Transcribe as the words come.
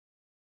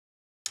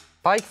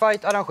Pike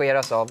Fight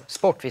arrangeras av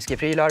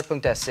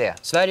sportfiskeprylar.se,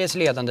 Sveriges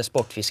ledande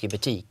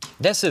sportfiskebutik.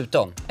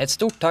 Dessutom, ett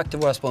stort tack till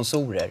våra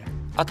sponsorer.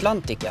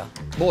 Atlantica,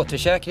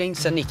 båtförsäkring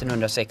sedan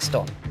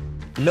 1916.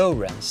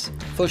 Lowrance,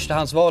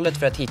 förstahandsvalet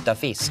för att hitta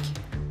fisk.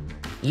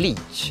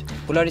 Leech,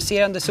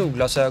 polariserande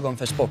solglasögon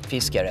för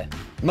sportfiskare.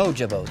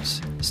 Mojo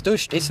Boats,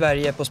 störst i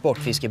Sverige på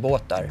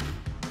sportfiskebåtar.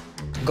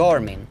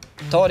 Garmin,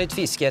 ta ditt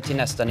fiske till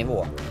nästa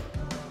nivå.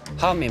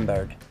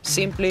 Humminbird,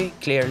 simply,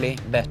 clearly,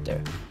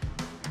 better.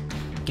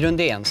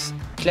 Grundéns,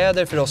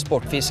 kläder för oss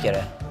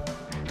sportfiskare.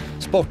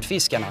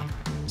 Sportfiskarna,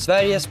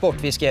 Sveriges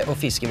sportfiske- och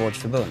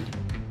fiskevårdsförbund.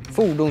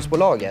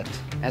 Fordonsbolaget,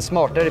 en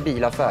smartare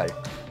bilaffär.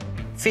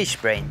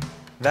 Fishbrain,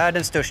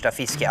 världens största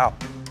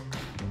fiskeapp.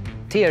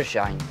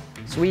 Tearshine,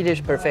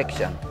 Swedish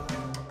Perfection.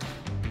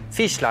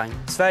 Fishline,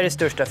 Sveriges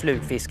största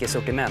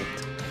flugfiskesortiment.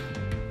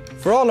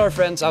 For all our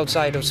friends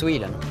outside of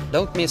Sweden,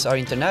 don't miss our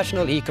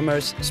international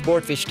e-commerce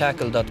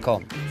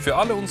sportfishtackle.com. Für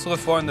alle unsere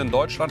Freunde in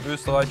Deutschland,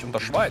 Österreich und der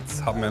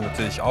Schweiz haben wir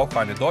natürlich auch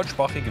eine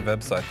deutschsprachige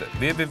Webseite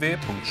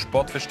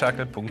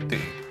www.sportfiskeprylar.se.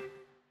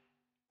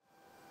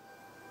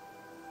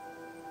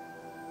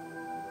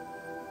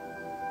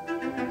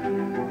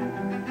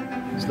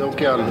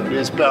 Slåkan, det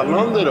är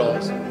spännande idag.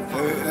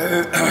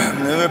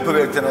 Nu är vi på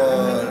väg till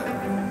något...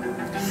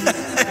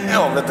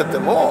 Jag vet inte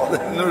vad.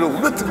 Det är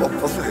roligt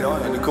hoppas jag.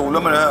 Det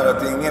coola med det här är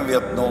att ingen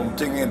vet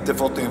någonting, inte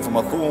fått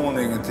information,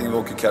 ingenting. Vi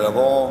åker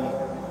karavan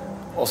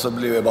och så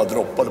blir vi bara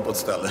droppade på ett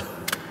ställe.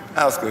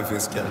 Här ska vi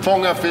fiska.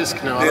 Fånga fisk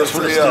nu, det är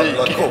så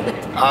jävla coolt.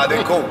 Ja, det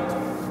är coolt.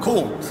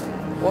 Coolt.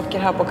 Åker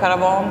här på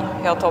karavan.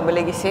 Jag och Tobbe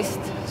ligger sist.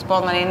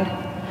 Spanar in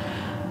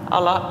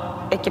alla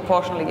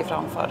ekipage som ligger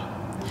framför.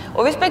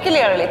 Och vi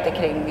spekulerar lite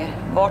kring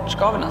vart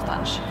ska vi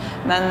någonstans.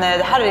 Men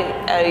det här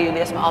är ju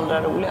det som är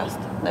allra roligast.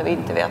 När vi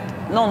inte vet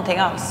någonting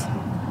alls.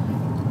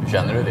 Hur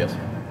känner du det?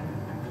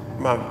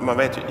 Man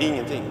vet ju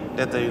ingenting.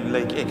 Detta är ju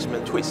Lake X med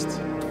en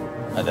twist.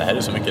 Ja, det här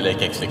är så mycket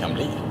Lake X det kan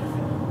bli.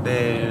 Det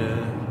är ju...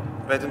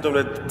 Jag vet inte om det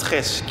är ett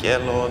träsk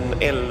eller en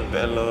älv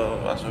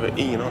eller... Alltså jag har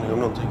ingen aning om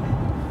någonting.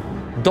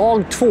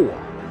 Dag 2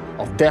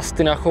 av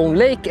Destination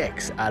Lake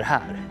X är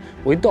här.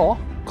 Och idag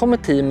kommer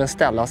teamen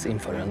ställas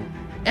inför en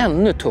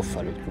ännu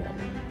tuffare utmaning.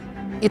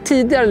 I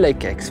tidigare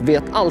Lake X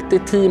vet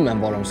alltid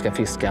teamen var de ska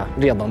fiska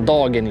redan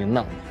dagen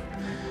innan.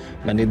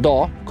 Men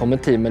idag kommer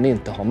teamen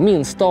inte ha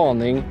minsta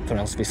aning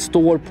förrän vi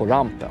står på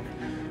rampen.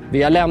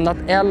 Vi har lämnat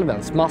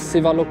älvens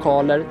massiva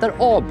lokaler där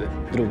Abu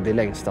drog det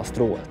längsta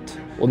strået.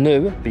 Och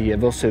nu beger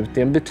vi oss ut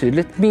i en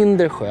betydligt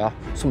mindre sjö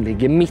som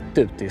ligger mitt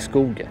ute i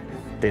skogen.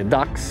 Det är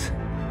dags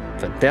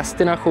för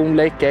Destination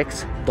Lake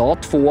X,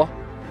 dag 2.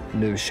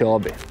 Nu kör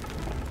vi!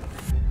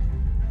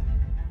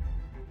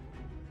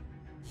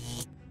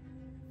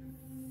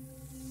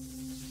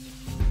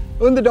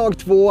 Under dag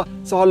 2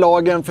 så har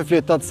lagen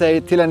förflyttat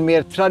sig till en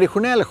mer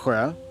traditionell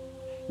sjö,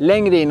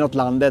 längre inåt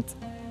landet,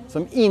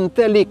 som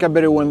inte är lika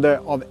beroende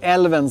av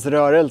älvens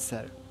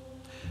rörelser.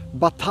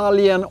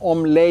 Bataljen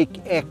om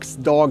Lake X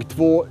dag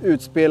 2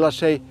 utspelar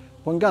sig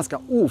på en ganska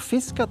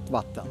ofiskat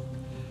vatten.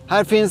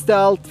 Här finns det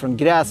allt från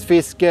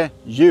gräsfiske,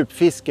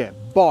 djupfiske,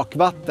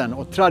 bakvatten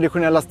och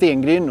traditionella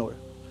stengrynnor.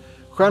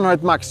 Sjön har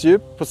ett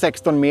maxdjup på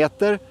 16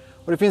 meter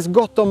och det finns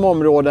gott om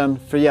områden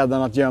för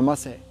gäddan att gömma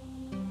sig.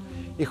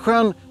 I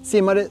sjön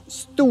simmar det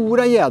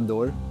stora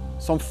gäddor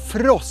som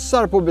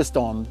frossar på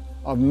bestånd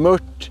av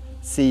mört,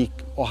 sik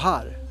och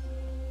harr.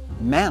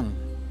 Men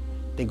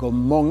det går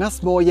många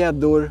små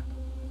gäddor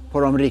på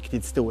de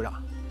riktigt stora.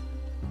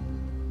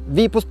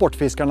 Vi på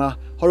Sportfiskarna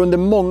har under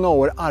många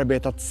år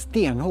arbetat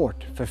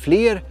stenhårt för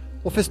fler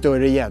och för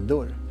större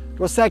gäddor. Du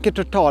har säkert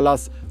hört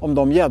talas om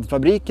de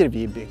gäddfabriker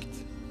vi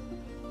byggt.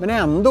 Men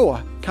ändå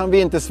kan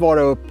vi inte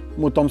svara upp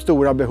mot de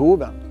stora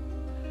behoven.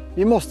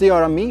 Vi måste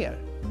göra mer.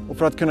 Och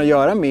för att kunna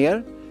göra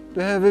mer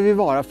behöver vi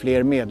vara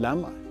fler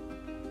medlemmar.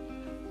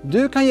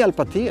 Du kan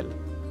hjälpa till.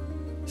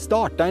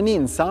 Starta en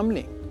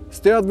insamling.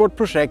 Stöd vårt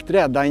projekt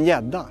Rädda en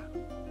gädda.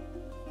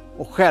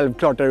 Och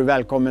självklart är du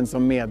välkommen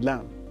som medlem.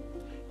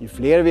 Ju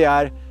fler vi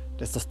är,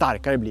 desto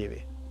starkare blir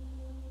vi.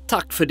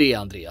 Tack för det,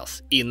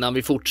 Andreas. Innan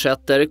vi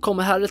fortsätter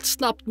kommer här ett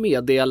snabbt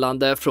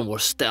meddelande från vår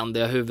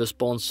ständiga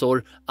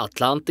huvudsponsor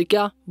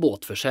Atlantica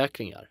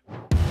båtförsäkringar.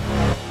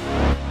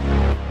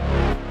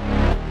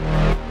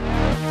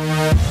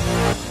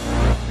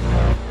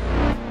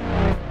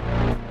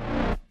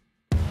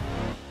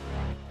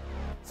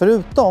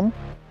 Förutom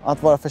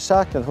att vara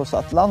försäkrad hos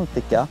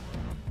Atlantica,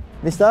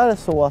 visst är det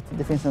så att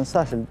det finns en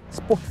särskild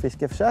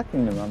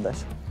sportfiskeförsäkring nu,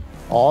 Anders?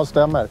 Ja,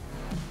 stämmer.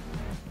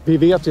 Vi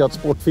vet ju att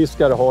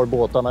sportfiskare har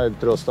båtarna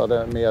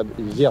utrustade med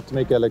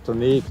jättemycket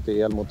elektronik,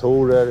 det är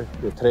elmotorer,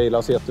 det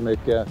trailas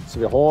jättemycket. Så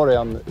vi har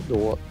en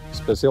då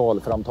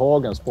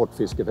specialframtagen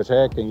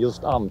sportfiskeförsäkring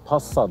just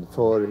anpassad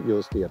för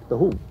just ert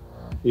behov.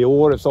 I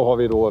år så har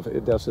vi då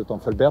dessutom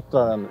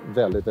förbättrat den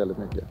väldigt, väldigt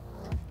mycket.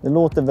 Det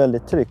låter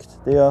väldigt tryggt.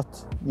 Det är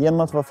att genom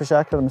att vara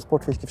försäkrad med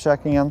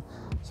sportfiskeförsäkringen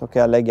så kan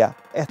jag lägga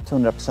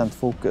 100%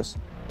 fokus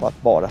på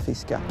att bara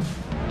fiska.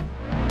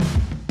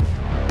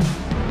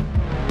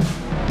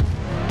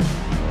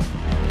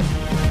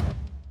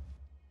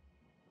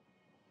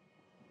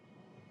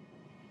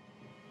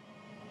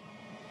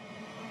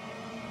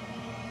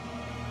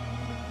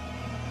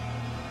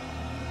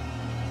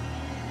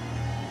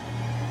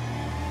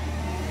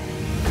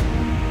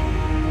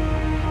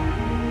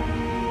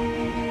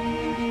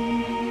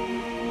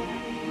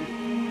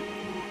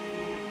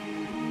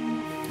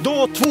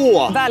 Dag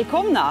 2!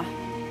 Välkomna!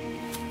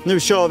 Nu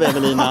kör vi,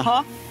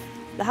 Evelina.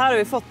 Det här har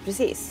vi fått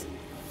precis.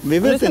 Vi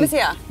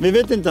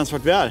vet inte ens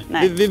vart vi är.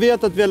 Vi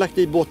vet att vi har lagt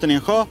i båten i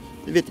en sjö.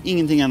 Vi vet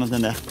ingenting annat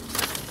än det.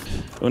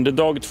 Under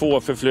dag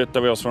 2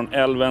 förflyttar vi oss från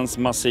älvens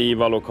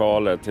massiva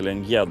lokaler till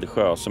en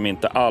gäddsjö som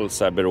inte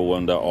alls är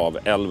beroende av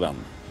älven.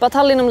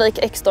 Bataljen om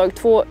Lake X dag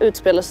 2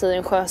 utspelar sig i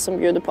en sjö som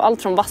bjuder på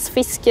allt från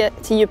vassfiske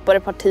till djupare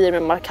partier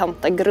med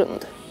markanta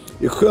grund.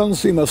 I sjön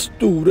simmar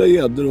stora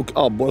gäddor och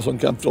abborrar som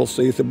kan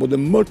frossa i sig både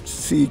mört,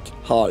 sik,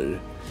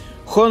 harr.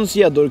 Sjöns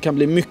gäddor kan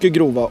bli mycket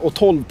grova och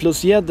 12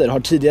 plus gäddor har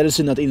tidigare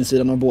synat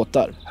insidan av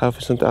båtar. Här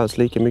finns inte alls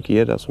lika mycket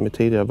gädda som i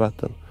tidigare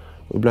vatten.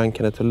 Och ibland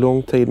kan det ta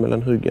lång tid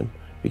mellan huggen,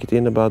 vilket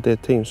innebär att det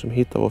team som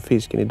hittar var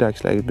fisken i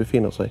dagsläget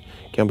befinner sig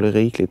kan bli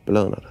rikligt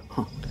belönade.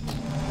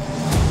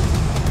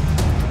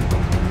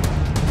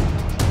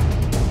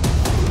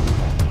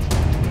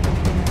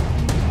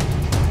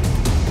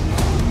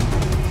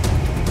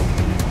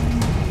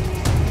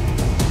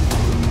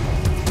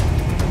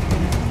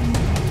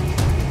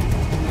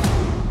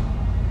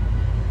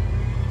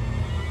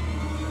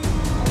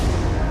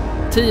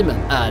 Teamen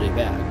är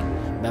iväg,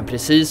 men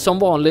precis som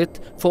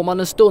vanligt får man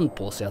en stund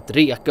på sig att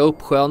reka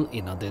upp sjön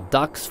innan det är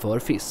dags för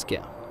fiske.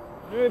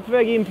 Nu är vi på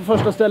väg in på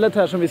första stället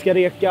här som vi ska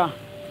reka.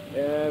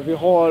 Vi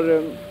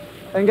har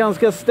en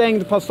ganska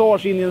stängd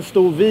passage in i en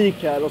stor vik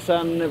här och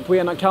sen på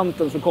ena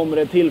kanten så kommer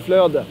det ett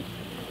tillflöde.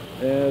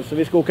 Så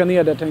vi ska åka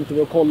ner där, tänkte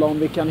vi, och kolla om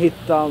vi kan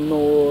hitta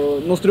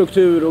någon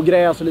struktur och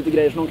gräs och lite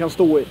grejer som de kan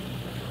stå i.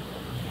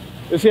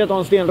 Vi ser att de har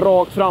en sten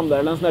rakt fram där,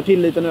 eller en sån där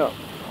till liten ö.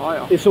 Ja,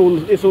 ja.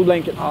 I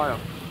solblänket. Ja, ja.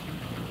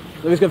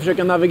 Så vi ska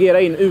försöka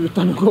navigera in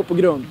utan att gå på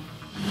grund.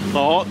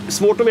 Ja,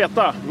 svårt att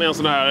veta med en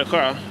sån här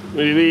sjö.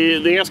 Det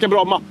är ganska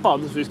bra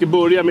mappad. Så vi ska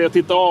börja med att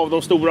titta av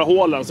de stora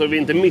hålen så vi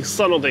inte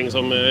missar någonting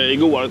som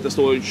igår. Att det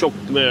står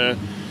tjockt med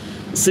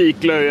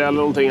siklöja eller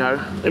någonting här.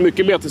 Det är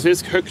mycket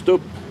betesfisk högt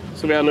upp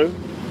som vi är nu.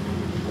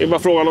 Det är bara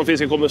frågan om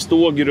fisken kommer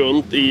stå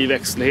grunt i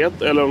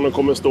växtlighet eller om den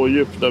kommer stå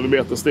djupt över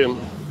betessten.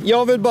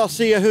 Jag vill bara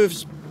se hur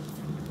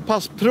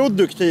pass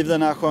produktiv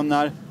den här sjön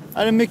är.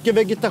 Är det mycket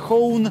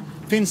vegetation?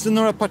 Finns det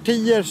några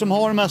partier som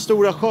har de här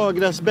stora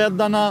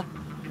sjögräsbäddarna?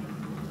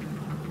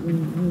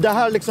 Det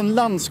här liksom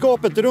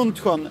landskapet runt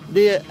sjön,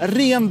 det är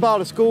ren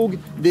barrskog,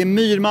 det är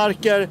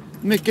myrmarker.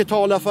 Mycket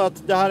talar för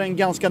att det här är en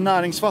ganska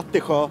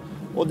näringsfattig sjö.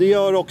 Och det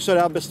gör också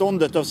det här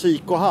beståndet av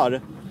sik och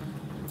harr.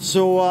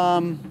 Så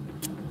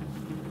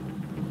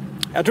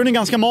jag tror den är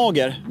ganska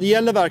mager. Det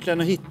gäller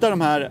verkligen att hitta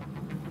de här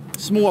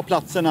små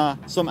platserna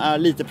som är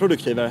lite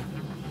produktivare.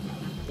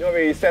 Nu har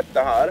vi sett det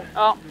här.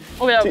 Ja,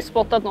 och vi har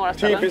spottat några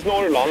ställen. Typiskt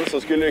Norrland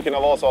så skulle det kunna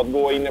vara så att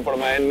gå inne på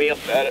de här 1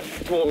 meter,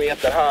 2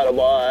 meter här och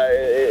bara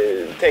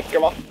täcka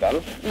vatten.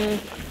 Mm.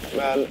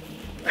 Men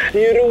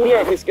det är ju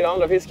roligare att fiska än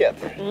andra fisket.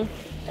 Mm.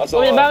 Alltså,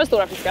 och vi behöver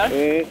stora fiskar.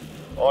 Mm,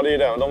 ja, det är ju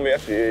det. De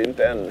vet vi ju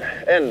inte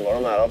än vad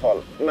de är i alla fall.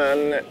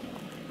 Men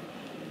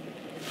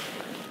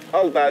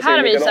allt det här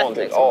ser likadant ut.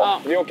 Liksom. Ja,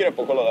 vi åker upp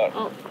och kollar där.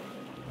 Ja.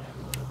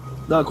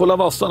 Där, kolla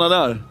vassarna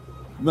där.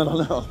 Mellan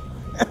öl.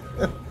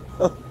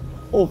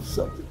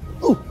 Offset.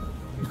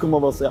 Det kommer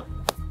man bara säga.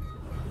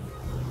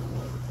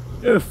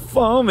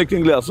 Fan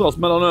vilken gläsvass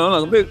mellan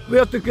öarna.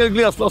 Vet du vilken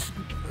gläsvass?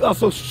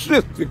 Alltså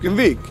shit vilken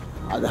vik.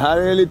 Ja, det här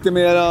är lite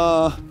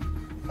mera...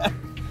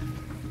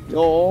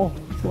 Ja,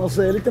 ska man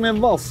säga lite mer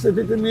vass.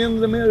 Lite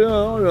mindre mer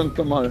öar runt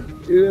de här.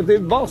 Det är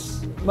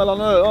vass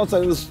mellan öarna. Alltså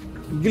en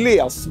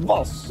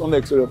glesvass som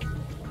växer upp.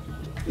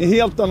 En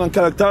helt annan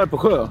karaktär på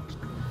sjö.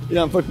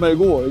 Jämfört med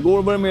igår.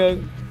 Igår var det mer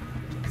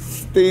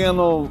sten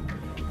och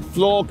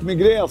flak med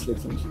gräs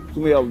liksom.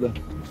 Som gällde.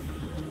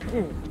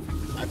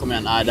 Här kommer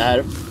igen. Nej, det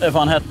här är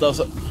fan hett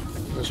alltså.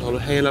 Men så har du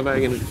hela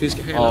vägen, du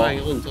fiskar hela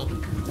vägen runt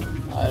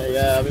här. Det är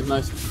jävligt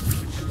nice.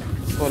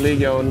 Bara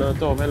ligga och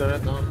nöta av hela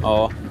detta.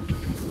 Ja.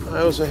 Det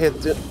är också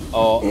hett.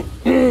 Ja.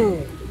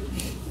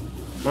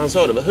 Man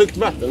sa det var högt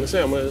vatten, det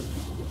ser man ju.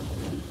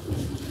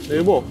 Det är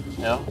ju bra.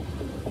 Ja.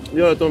 Det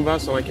gör att de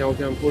vassarna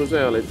kanske kan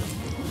producera lite.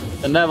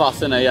 Den där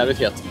vassen är jävligt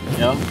het.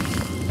 Ja.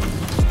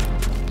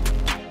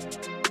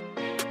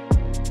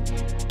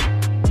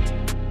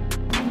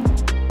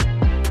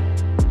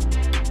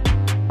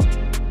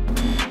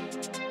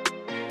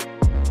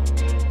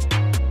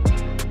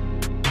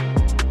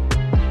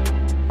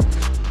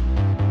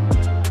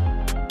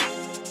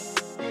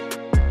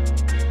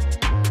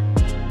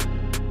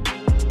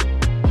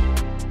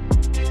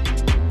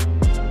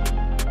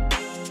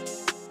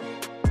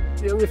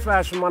 Det är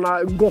ungefär som man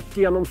har gått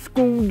genom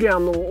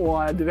skogen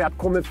och du vet,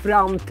 kommit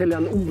fram till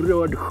en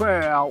orörd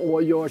sjö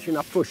och gör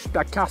sina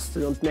första kast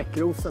runt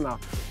näckrosorna.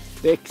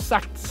 Det är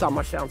exakt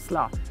samma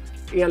känsla.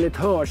 Enligt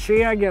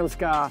hörsägen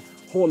ska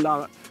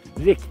hålla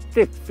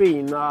riktigt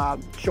fina,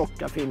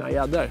 tjocka, fina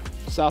gäddor.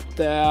 Så att,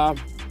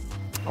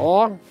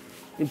 ja,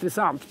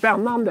 intressant.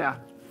 Spännande.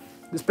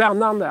 Det är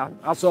spännande.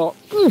 Alltså,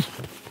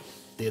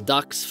 Det är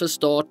dags för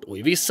start och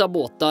i vissa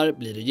båtar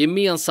blir det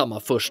gemensamma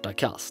första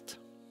kast.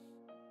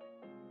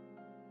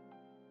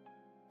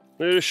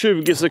 Nu är det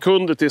 20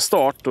 sekunder till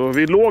start och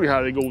vi låg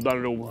här i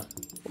godan ro.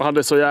 Och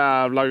hade så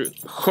jävla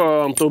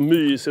skönt och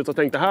mysigt och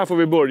tänkte här får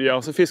vi börja.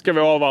 Och så fiskar vi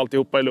av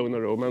alltihopa i lugn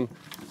och ro. Men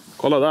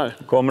kolla där.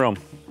 Kommer de.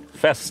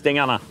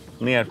 Fästingarna.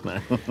 Ner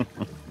med.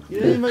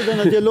 Grejen var ju den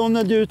att jag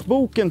lånade ut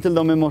boken till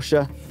dem i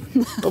morse.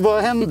 Och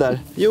vad händer?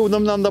 Jo,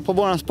 de landar på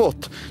våran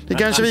spot. Det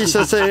kanske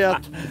visar sig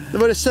att det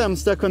var det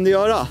sämsta jag kunde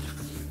göra.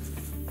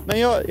 Men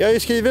jag har ju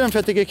skrivit den för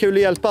att jag tycker det är kul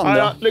att hjälpa andra.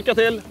 Ja, lycka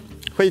till!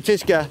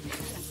 Skitfiske.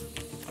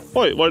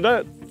 Oj, var det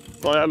där?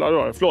 Ja, jävlar, det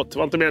var det. Förlåt, det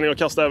var inte meningen att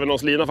kasta över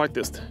någons lina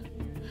faktiskt.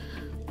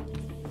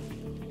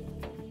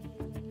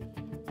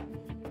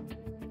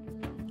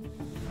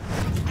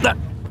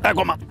 Där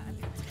kommer han.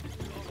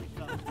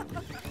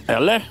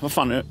 Eller? Vad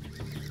fan nu?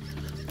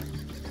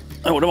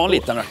 Jo, det var en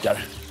liten rackare.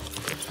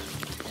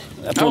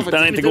 Jag tror inte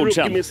den är inte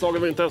godkänd.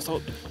 Misstaget var inte ens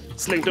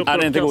slängt upp. Nej,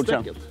 den är inte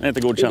godkänd. Den är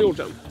inte godkänd.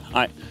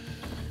 Nej.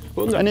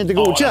 100. Den är inte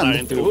godkänd? Ja, den är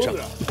inte godkänd.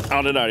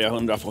 Ja, det där är jag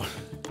 100 på.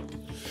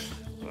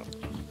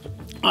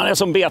 Ja, det är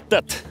som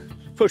betet.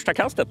 Första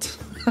kastet.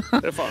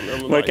 Det är fan,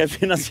 det verkar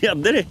finnas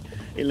gäddor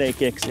i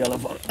Lake X i alla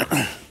fall.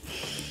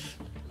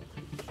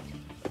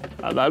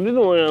 Ja, det här blir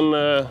nog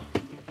en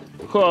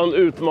skön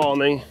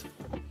utmaning.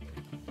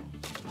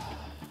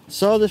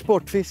 Söder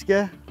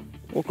sportfiske.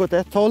 Åker åt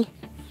ett håll.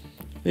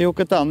 Vi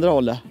åker åt andra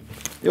hållet.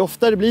 Det är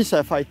ofta det blir så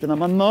här fighter när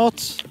man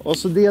möts och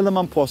så delar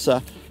man på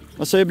sig.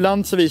 Och så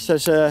ibland så visar det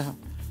sig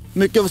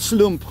mycket av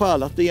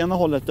slumpskäl att det ena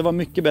hållet det var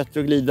mycket bättre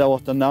att glida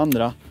åt än det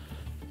andra.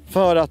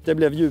 För att det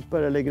blev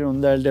djupare eller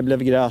grunder eller det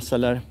blev gräs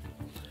eller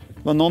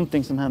det var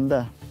någonting som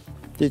hände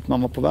dit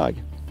man var på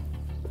väg.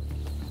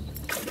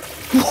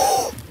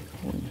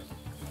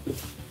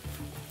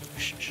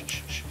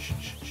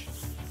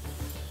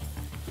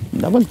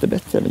 Det var lite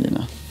bättre,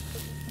 Evelina.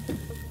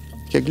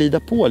 Ska jag glida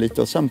på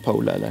lite och sen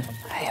pola eller?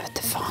 Nej, jag vet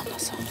inte fan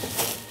alltså.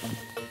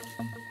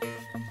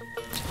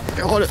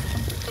 Jag har det.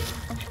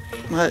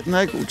 Nej, den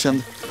här är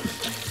godkänd.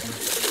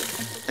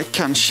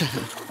 Kanske.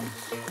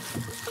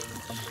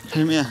 Är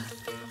du med?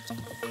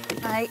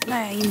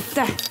 Nej,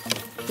 inte.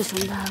 Eftersom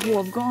det här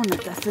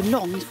hovgarnet är för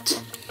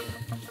långt.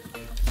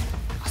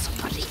 Alltså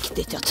på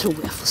riktigt, jag tror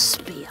jag får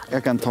spela.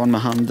 Jag kan ta den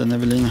med handen,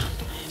 Evelina.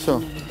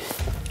 Så.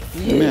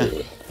 Är du med?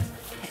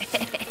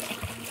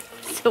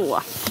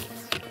 Så.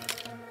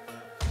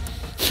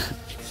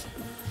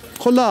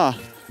 Kolla!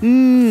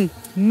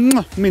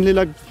 Min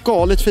lilla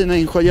galet fina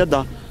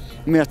insjögädda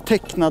med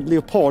tecknad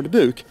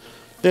leopardbuk.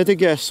 Det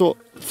tycker jag är så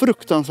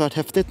fruktansvärt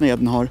häftigt när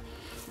gädden har.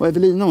 Och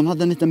Evelina hon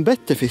hade en liten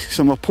bättre fisk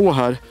som var på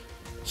här.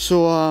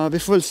 Så vi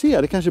får väl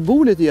se, det kanske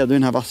bor lite gäddor i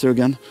den här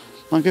vassruggen.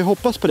 Man kan ju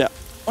hoppas på det.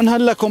 Och den här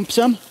lilla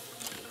kompisen,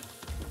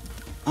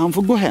 han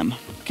får gå hem.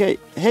 Okej,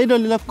 hej då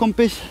lilla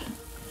kompis.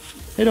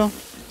 Hej då.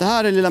 Det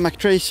här är lilla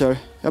McTracer.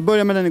 Jag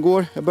började med den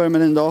igår, jag började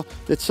med den idag.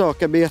 Det är ett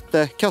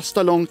sökarbete,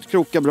 kasta långt,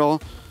 kroka bra.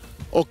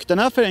 Och den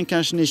här färgen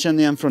kanske ni känner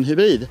igen från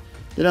hybrid.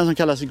 Det är den som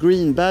kallas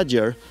Green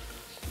Badger.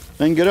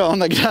 Den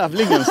gröna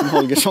grävlingen som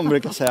Holgersson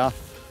brukar säga.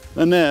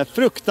 Den är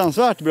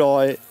fruktansvärt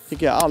bra i,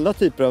 tycker jag, alla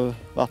typer av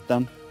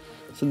vatten.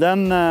 Så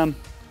den är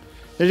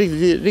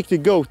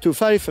riktigt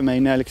go-to-färg för mig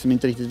när jag liksom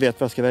inte riktigt vet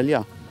vad jag ska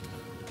välja.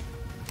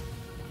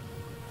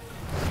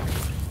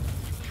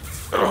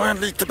 Jag har en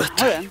lite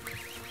bättre.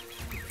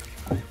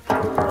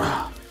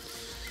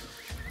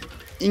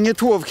 Inget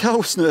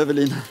hovkaos nu,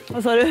 Evelina.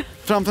 Vad sa du?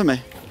 Framför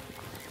mig.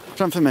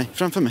 Framför mig,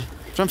 framför mig,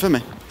 framför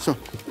mig. Så,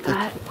 tack.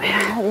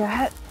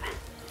 Här.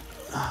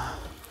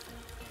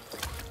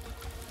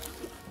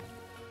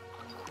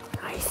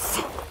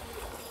 Nice.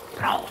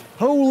 Bra.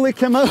 Holy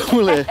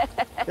camole!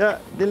 Ja,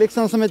 det är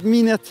liksom som ett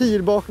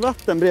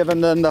miniatyrbakvatten bredvid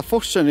den där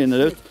forsen rinner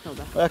ut.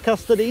 Och jag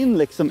kastade in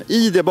liksom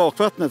i det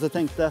bakvattnet och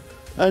tänkte,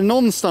 är det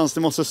någonstans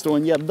det måste stå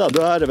en gädda,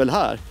 då är det väl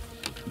här.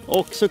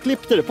 Och så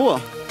klippte det på.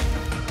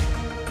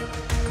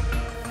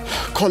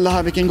 Kolla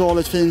här vilken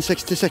galet fin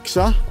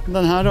 66a.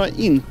 Den här har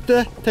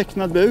inte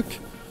tecknad buk.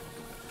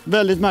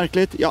 Väldigt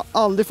märkligt. Jag har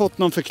aldrig fått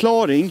någon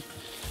förklaring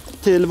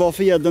till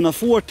varför gäddorna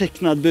får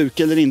tecknad buk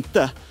eller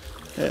inte.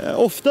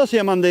 Ofta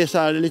ser man det så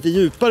här lite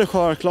djupare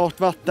sjöar, klart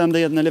vatten där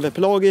gäddorna lever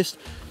pelagiskt.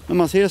 Men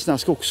man ser sådana här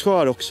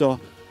skogssjöar också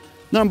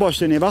när de bara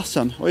ser ner i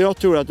vassen. Och jag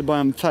tror att det bara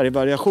är en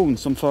färgvariation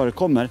som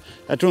förekommer.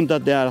 Jag tror inte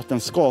att det är att den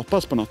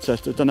skapas på något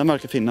sätt, utan den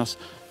verkar finnas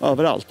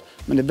överallt.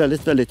 Men det är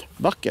väldigt, väldigt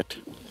vackert.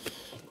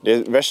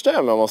 Det värsta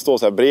är när man står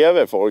så här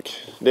bredvid folk,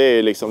 det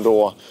är liksom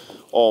då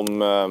om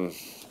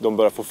de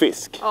börjar få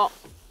fisk. Ja.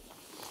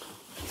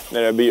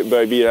 När det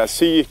börjar bli det här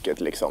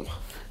psyket liksom.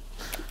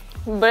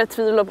 Börjar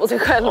tvivla på sig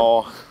själv.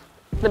 Ja.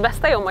 Det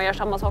bästa är om man gör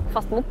samma sak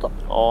fast motor.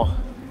 Ja.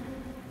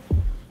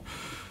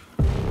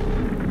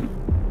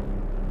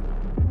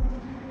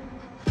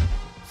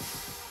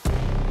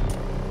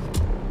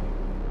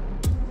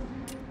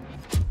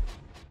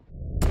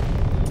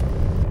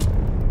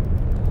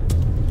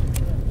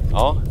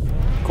 Ja,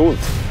 coolt.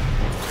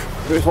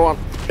 Nu får han.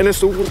 Den är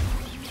stor.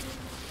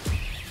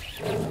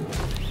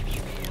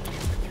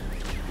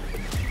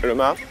 Är du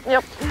med?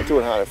 Ja. Jag tror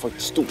den här är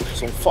faktiskt stor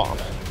som fan.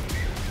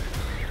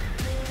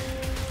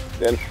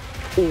 Den...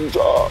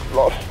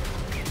 jävlar.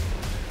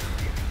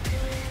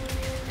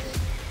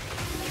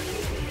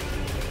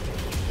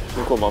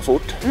 Nu kommer han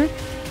fort.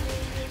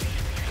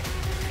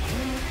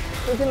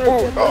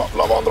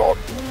 Jävlar vad han drar.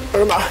 Är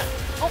du med?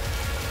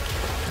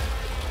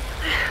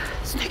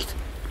 Snyggt.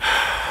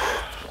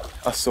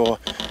 Alltså,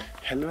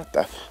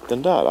 helvete.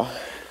 Den där,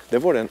 det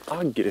var den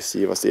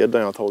aggressivaste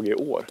gäddan jag har tagit i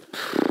år.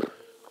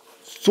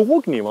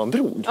 Såg ni vad han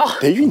drog? Ja.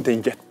 Det är ju inte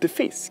en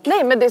jättefisk.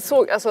 Nej, men det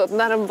såg, alltså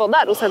när den var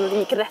där och sen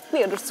gick rätt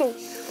ner, då såg...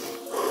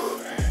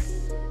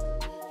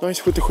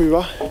 Nice 77.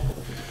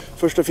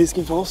 Första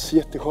fisken för oss,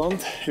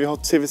 jätteskönt. Vi har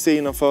ett CVC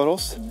innanför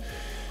oss.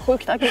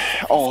 Sjukt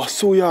aggressiv. Ja,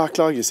 så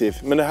jäkla aggressiv.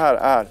 Men det här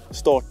är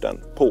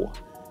starten på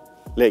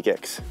Lake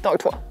X. Dag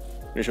 2.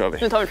 Nu kör vi.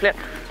 Nu tar vi fler.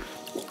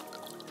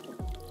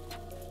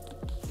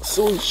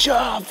 Så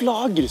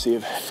jävla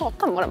aggressiv.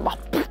 Satan var den bara...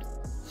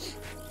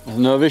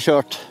 Nu har vi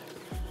kört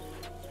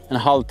en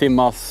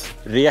halvtimmas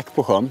rek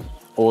på sjön.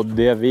 Och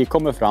det vi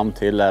kommer fram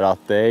till är att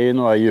det är ju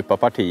några djupa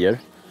partier.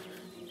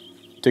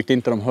 Tyckte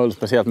inte de höll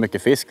speciellt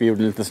mycket fisk. Vi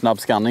gjorde en liten snabb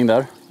skanning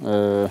där.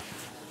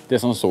 Det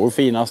som såg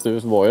finast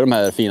ut var ju de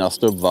här fina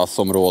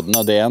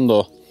stubbvassområdena. Det är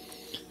ändå,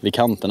 vid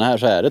kanterna här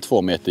så är det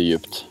 2 meter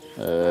djupt.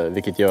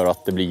 Vilket gör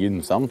att det blir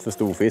gynnsamt för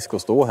storfisk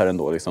att stå här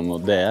ändå. Liksom.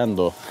 Och det är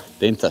ändå,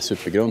 det är inte så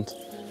supergrunt.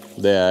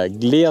 Det är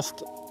glest,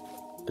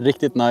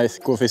 riktigt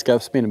nice. Går att fiska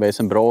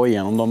spinnerbaiten bra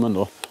igenom dem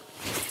ändå.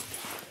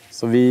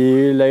 Så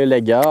vi lär ju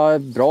lägga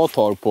bra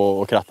tag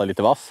på att kratta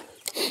lite vass.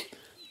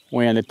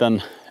 Och enligt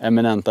den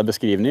eminenta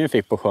beskrivningen vi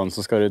fick på sjön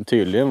så ska det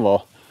tydligen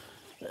vara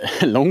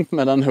långt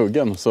mellan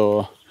huggen.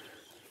 Så...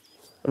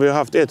 Vi har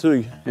haft ett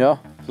hugg. Ja,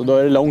 så då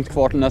är det långt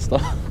kvar till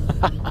nästa.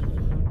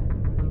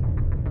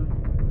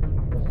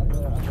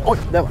 Oj,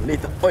 det var en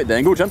liten. Oj, det är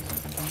en godkänd.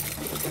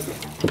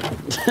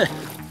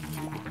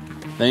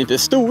 Den är inte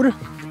stor.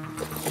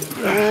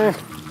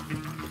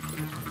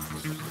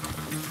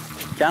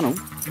 Kanon.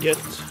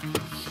 Gött.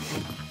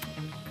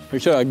 Nu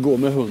kör jag gå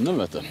med hunden,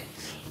 vet du.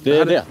 Det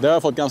är det. Det har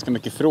jag fått ganska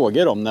mycket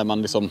frågor om när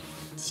man liksom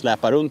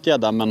släpar runt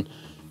gäddan. Men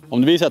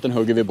om det blir så att den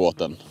hugger vid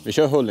båten, vi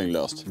kör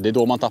hullinglöst. Det är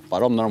då man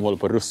tappar dem, när de håller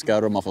på och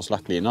ruskar och man får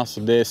slacklina. Så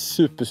det är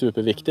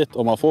super viktigt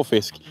om man får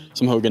fisk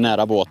som hugger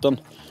nära båten.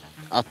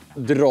 Att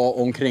dra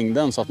omkring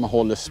den så att man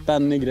håller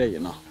spänn i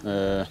grejerna.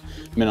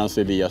 Medan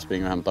Elias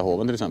springer och hämtar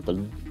hoven till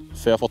exempel.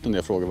 För jag har fått en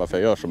del frågor varför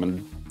jag gör så,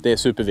 men det är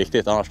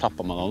superviktigt, annars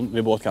tappar man dem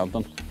vid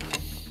båtkanten.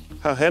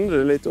 Här hände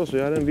det lite också,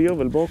 jag hade en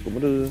virvel bakom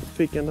och du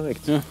fick en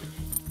direkt. Ja.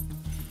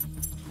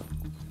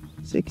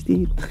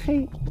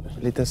 63.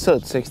 Lite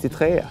söt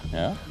 63.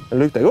 Ja. Den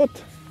luktar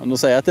gott. Om de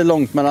säger att det är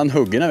långt mellan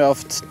huggen, vi har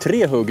haft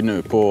 3 hugg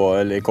nu på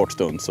en kort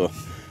stund, så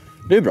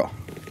det är bra,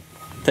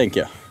 tänker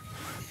jag.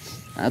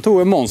 Jag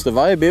tog en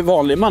monster-vibe i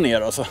vanlig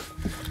manér alltså.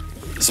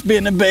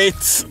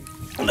 Spinnerbaits,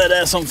 det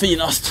är det som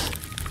finast.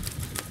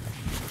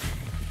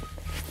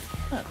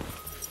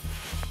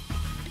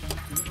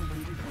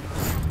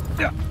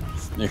 Ja.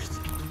 Snyggt.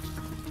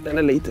 Den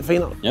är lite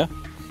finare. Ja.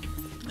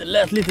 Det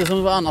lät lite som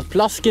det var annat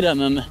plask i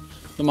den än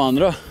de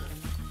andra.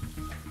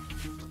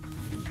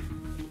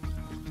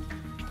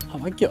 Ja,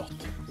 vad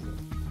gött.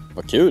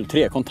 Vad kul,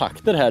 3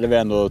 kontakter här där vi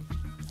ändå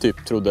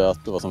typ trodde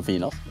att det var som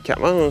finast.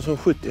 Kan vara någon som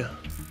 70,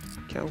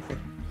 kanske.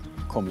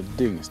 Kommer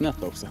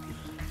dyngsnett också.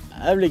 Det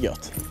här blir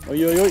gött.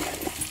 Oj, oj, oj.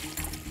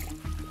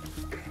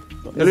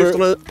 Jag lyfter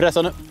nu.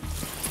 Pressa nu.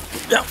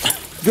 Ja,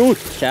 god.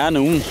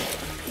 Kanon.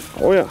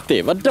 Oh, ja.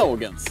 Det var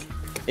dagens.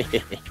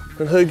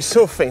 Den högg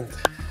så fint.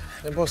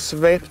 Den bara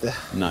svepte.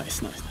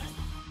 Nice.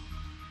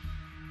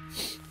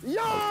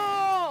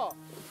 Ja!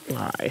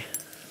 Nej.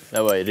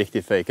 Det var ju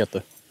riktigt fejkat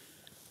du.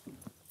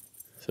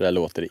 Så där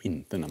låter det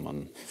inte när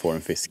man får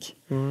en fisk.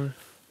 Mm.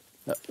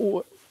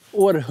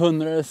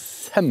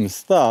 Århundradets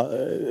sämsta.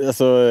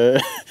 Alltså,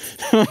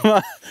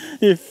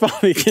 fan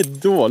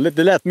vilket dåligt.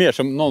 Det lät mer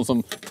som någon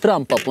som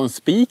trampar på en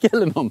spik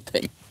eller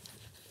någonting.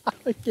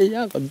 Vilket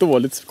jävla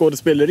dåligt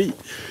skådespeleri.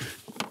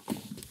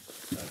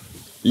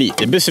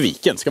 Lite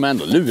besviken. Ska man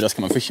ändå lura,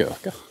 ska man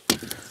försöka.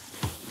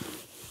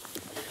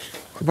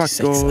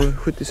 Vacker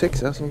 76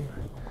 som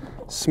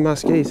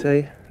smaskar i sig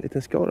en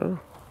liten skada då.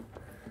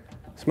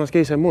 Smaskar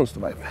i sig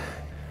monstervibe.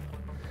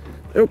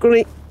 Nu åker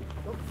ni.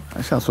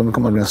 Det känns som det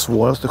kommer att bli den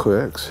svåraste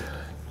sjööks.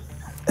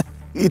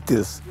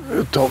 Hittills.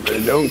 Nu tar vi det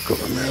lugnt,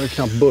 men jag har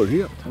knappt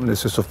börjat. Men det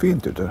ser så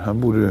fint ut. Här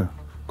borde...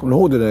 Kommer du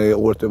ihåg det där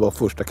året det var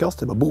första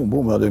kastet? Bara boom,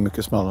 boom, hade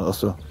mycket smällande.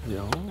 Alltså,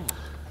 ja.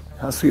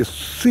 Han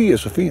ser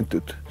så fint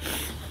ut.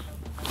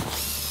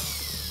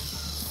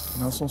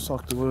 Men som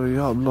sagt, det var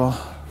jävla...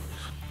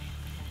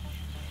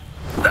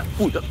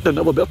 Oj, den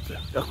där var bättre.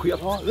 Jag sket.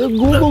 Ja,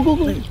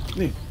 gå.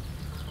 Nej.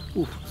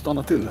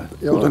 Stanna till där.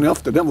 Ja. Den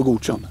efter, den var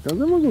godkänd. Ja,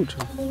 den var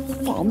godkänd.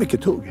 Fan,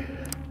 vilket tugg.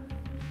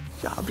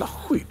 Jävla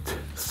skit.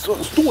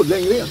 Stå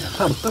längre in.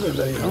 Hämta den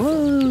där igen.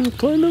 Ja,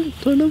 ta det lugnt.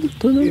 Ja,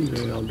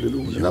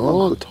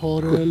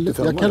 ta det lugnt.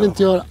 Jag kan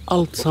inte göra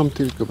allt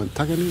samtidigt, gubben.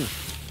 Tagga ner.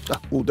 Ja,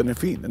 den är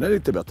fin. Den är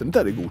lite bättre. Den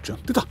där är godkänd.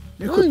 Titta,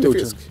 det är 70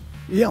 fisk.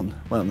 Igen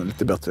var den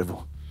lite bättre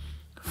på.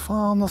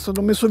 Fan, alltså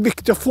de är så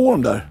viktiga att få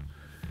dem där.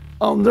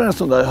 Andra än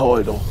sån där har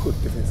idag 70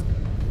 fisk.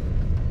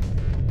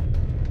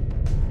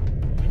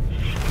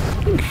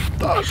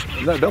 Där,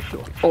 den där är bättre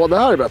va? Ja, det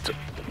här är bättre.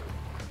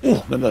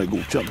 Den där är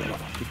godkänd i alla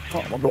fall.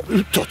 Fan vad bra.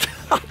 Utåt.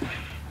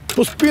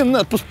 På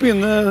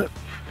spinner.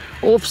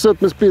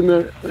 Offset med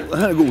spinner. Den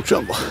här är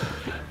godkänd va?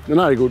 Den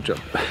här är godkänd.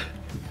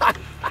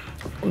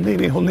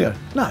 Håll ner.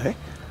 Nej,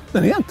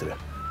 den är inte det.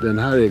 Den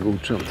här är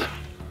godkänd.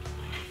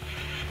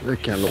 Det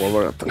kan jag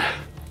lova att den är.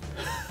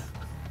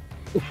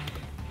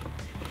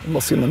 Den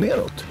bara simma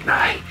neråt.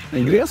 Nej.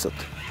 I gräset.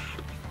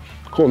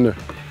 Kom nu.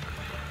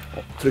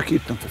 Tryck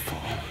hit den för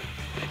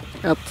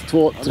fan. 1,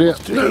 2, 3.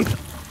 Nu.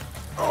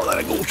 Ja, den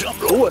är godkänd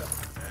bra.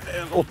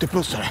 En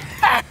 80-plussare.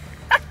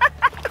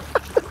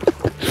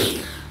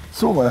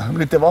 Så var jag.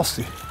 Lite vass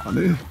i. Ja,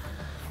 det är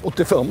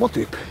 85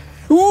 typ.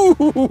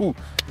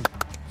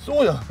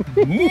 Så ja.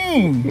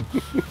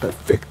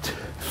 Perfekt.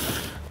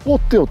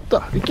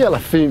 88. Vilken jävla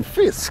fin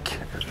fisk.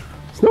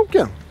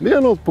 Snoken, det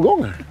är något på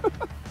gång här.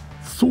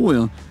 Så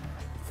ja.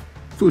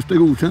 Första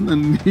godkända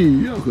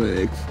nya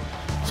sjöex.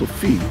 Så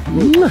fin.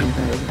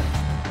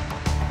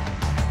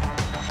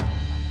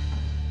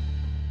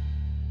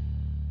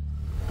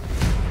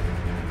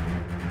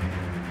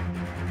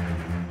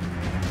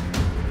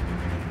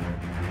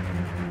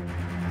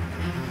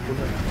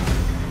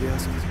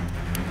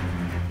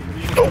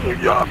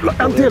 Jävlar,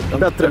 en till.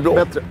 Bättre.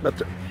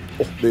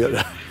 Det är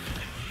det.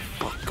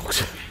 Fuck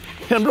också.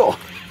 Är den bra?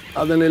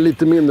 Ja, den är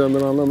lite mindre än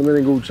den andra, men den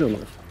är godkänd.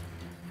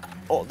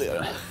 Ja, det är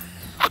det.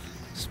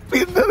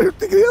 Spinner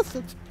ut i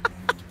gräset.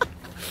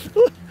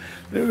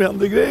 Nu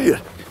händer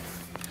grejer.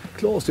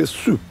 Klas är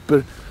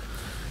super.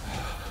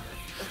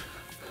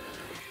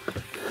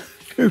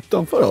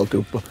 Utanför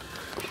alltihopa.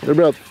 Är det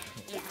bra?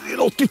 Det är en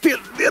 80 till.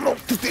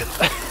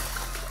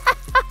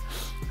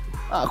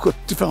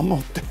 75,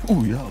 80.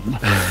 Jävlar.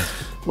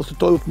 Måste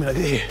ta upp mina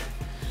grejer.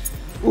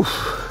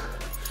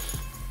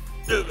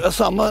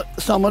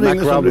 Samma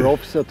regler som du.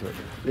 Offset,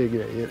 det är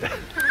grejer.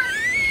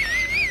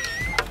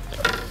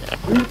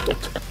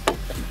 Utåt.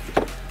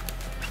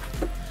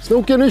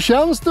 Snoken, hur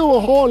känns det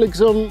att ha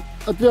liksom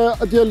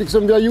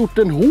vi har gjort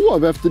en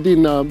hov efter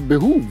dina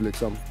behov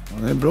liksom?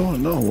 Ja, det är bra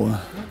ändå.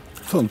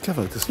 Funkar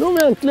faktiskt. Nu har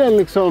vi äntligen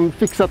liksom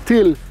fixat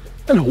till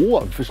en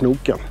hov för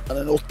snoken. Den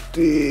är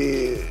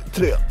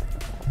 83.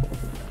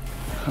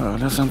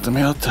 Hörliga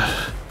centimeter.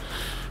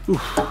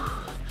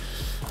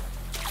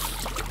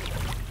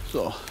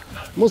 Så.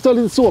 Måste ha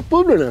lite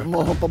såpbubblor nu.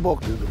 Man hoppar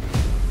bak nu.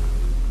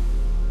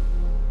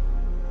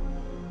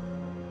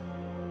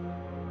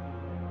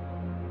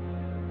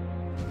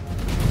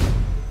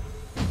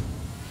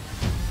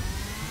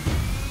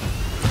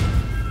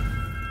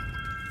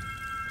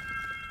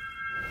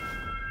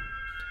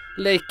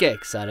 Lake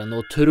X är en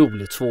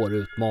otroligt svår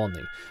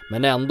utmaning,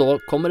 men ändå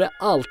kommer det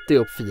alltid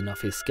upp fina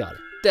fiskar.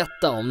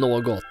 Detta om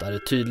något är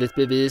ett tydligt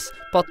bevis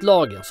på att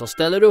lagen som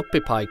ställer upp i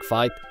Pike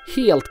Fight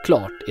helt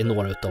klart är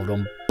några av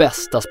de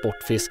bästa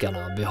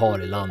sportfiskarna vi har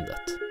i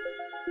landet.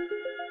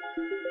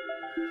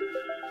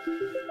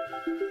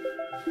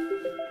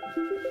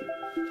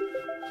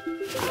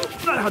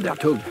 Där hade jag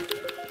tugg.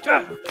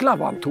 Jäklar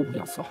vad han tog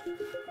alltså.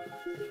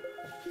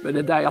 Men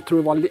det där jag tror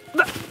det var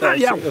där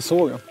igen. Jag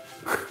såg den.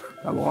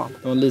 Där var han.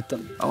 Det var en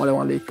liten. Ja, det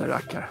var en liten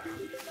rackare.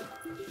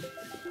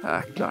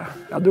 Jäklar.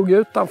 Jag drog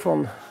ut den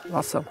från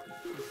vassen.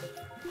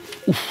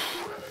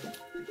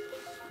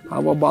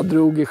 Han var bara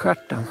drog i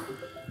stjärten.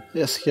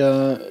 Jag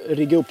ska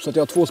rigga upp så att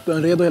jag har 2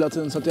 spön redo hela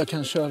tiden så att jag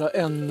kan köra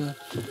en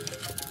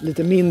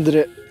lite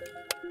mindre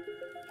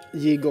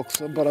jigg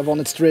också. Bara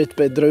vanligt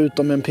straightbait, dra ut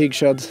dem med en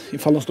pigshad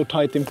ifall de står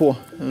tight inpå.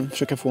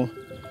 Försöka få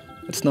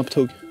ett snabbt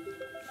hugg.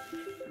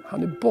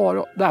 Han är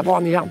bara... Där var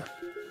han igen.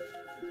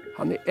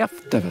 Han är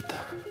efter, vet du.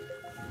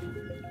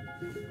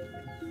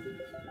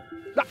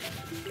 Där.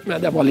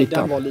 Men den var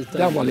liten.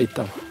 Den var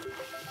liten.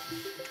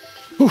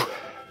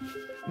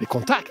 Det är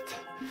kontakt.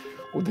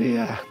 Och det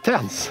är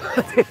tens.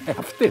 Det är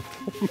häftigt.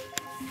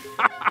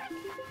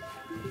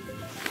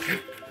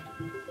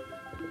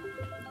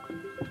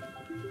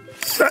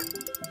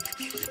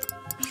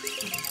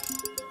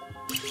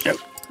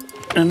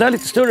 Den där är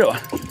lite större va?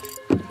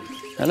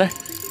 Eller?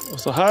 Och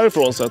så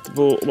härifrån sett,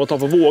 om man tar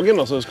på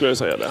vågorna så skulle jag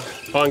säga det.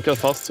 Ankrat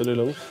fast så det är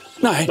lugnt.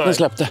 Nej, den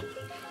släppte.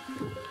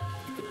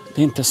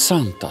 Det är inte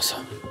sant alltså.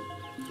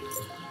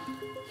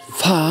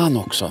 Fan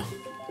också.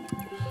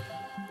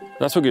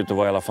 Det här såg ut att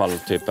vara i alla fall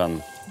typ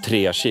en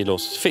 3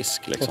 kilos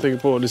fisk liksom. Jag tänker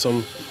på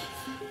liksom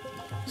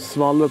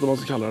svallet om man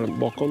ska kalla den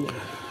bakom.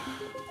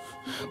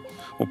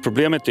 Och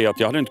problemet är att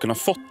jag hade inte kunnat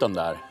fått den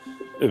där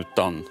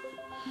utan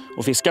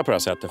att fiska på det här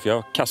sättet. För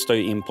jag kastar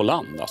ju in på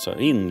land, alltså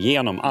in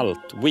genom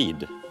allt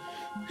weed.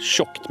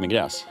 Tjockt med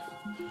gräs.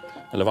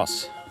 Eller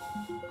vass.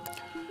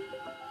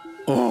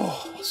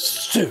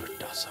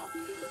 Surt alltså.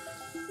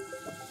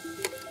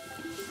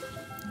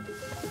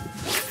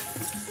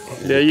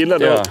 Jag gillar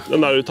det,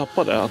 den där du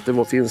tappade, att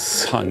det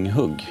finns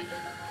hanghugg.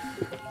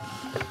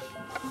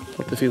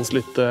 Att det finns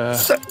lite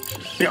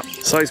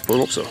size på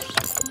den också.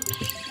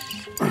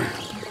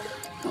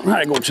 Den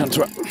här är godkänd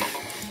tror jag.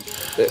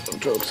 Det tror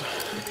jag också.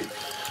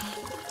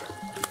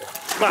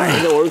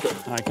 Nej, det var det inte.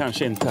 Nej,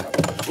 kanske inte.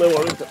 Det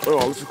var det inte. Det var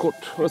alldeles för kort.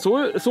 Jag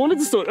såg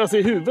lite större. Alltså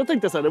i huvudet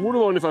tänkte jag så här, det borde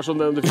vara ungefär som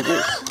den du fick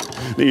nyss.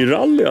 Det är ju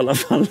rally i alla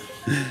fall.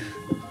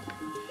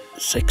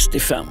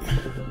 65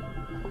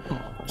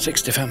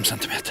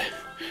 centimeter.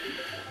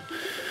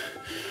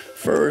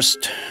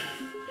 first.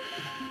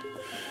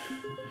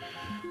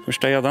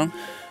 Första gäddan.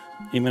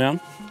 In med den.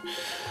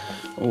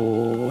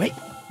 Och hej.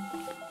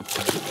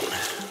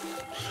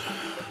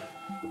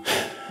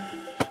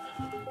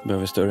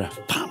 Behöver större.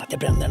 Fan att jag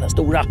brände den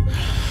stora.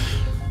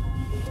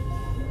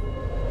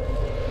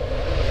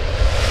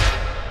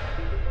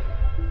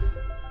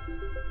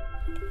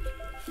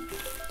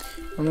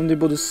 Ja, men det är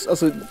både,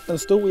 alltså, en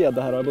stor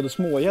gädda här har både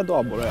smågädda och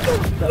abborre.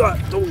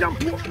 Där tog han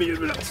på med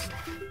hjulet.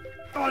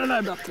 Ja, den här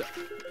är bättre.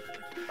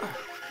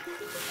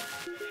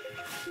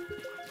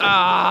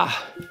 Ah!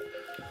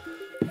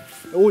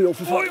 Oj,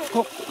 för fan.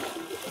 Kom.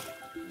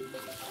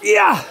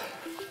 Ja!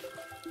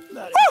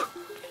 Där.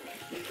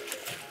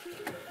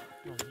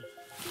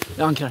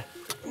 Jag ankar.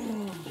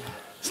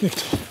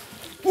 Snyggt.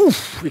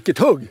 Vilket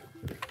hugg.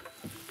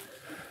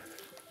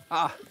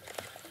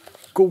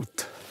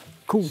 Coolt.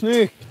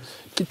 Snyggt.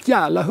 Vilket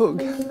jävla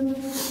hugg.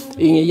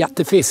 Ingen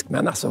jättefisk,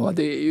 men alltså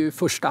det är ju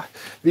första.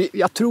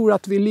 Jag tror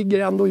att vi ligger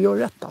ändå och gör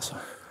rätt alltså.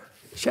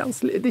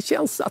 Det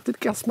känns att det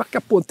kan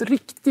smacka på ett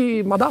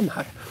riktigt madame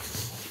här.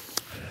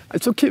 Det är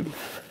så kul.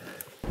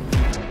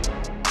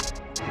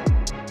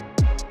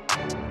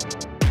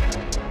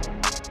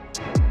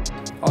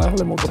 Ja, jag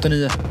håller mot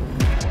 89.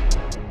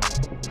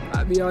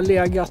 Vi har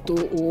legat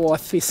och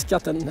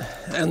fiskat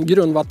en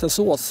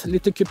grundvattensås.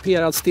 Lite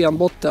kuperad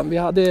stenbotten. Vi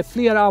hade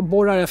flera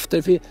abborrar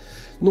efter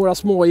några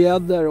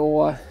smågäddor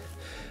och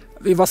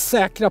vi var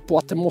säkra på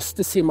att det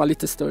måste simma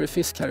lite större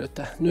fisk här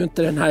ute. Nu är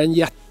inte den här en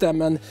jätte,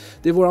 men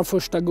det är vår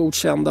första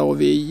godkända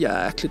och vi är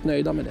jäkligt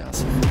nöjda med det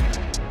alltså.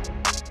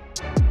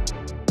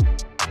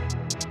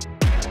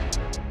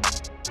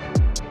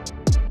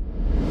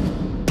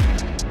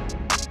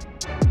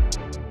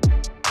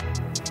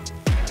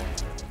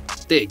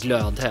 Det är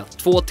glödhett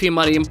 2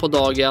 timmar in på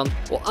dagen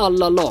och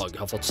alla lag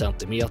har fått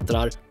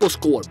centimetrar på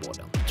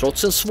scoreboarden.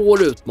 Trots en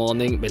svår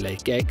utmaning med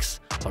Lake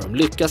X har de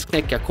lyckats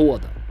knäcka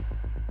koden.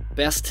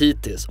 Bäst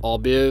hittills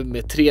ABU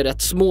med 3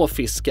 rätt små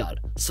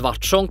fiskar.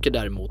 Svartsonker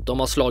däremot, de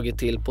har slagit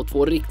till på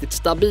 2 riktigt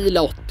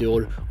stabila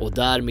 80-or och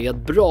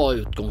därmed bra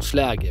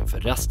utgångsläge för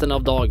resten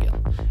av dagen.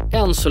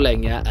 Än så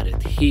länge är det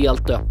ett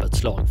helt öppet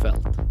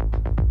slagfält.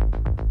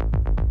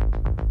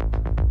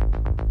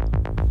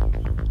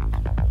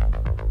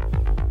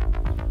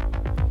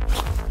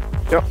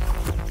 Ja,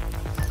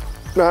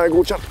 det här är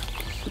godkänt.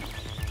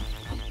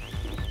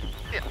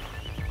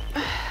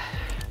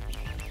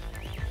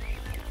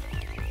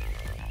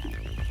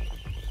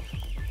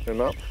 Är du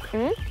med?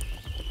 Mm.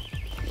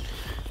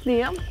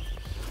 Det.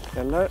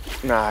 Eller?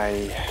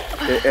 Nej,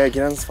 det är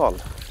gränsfall.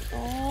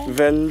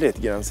 Väldigt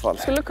gränsfall.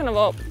 Skulle kunna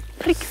vara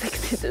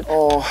prickfäktig typ.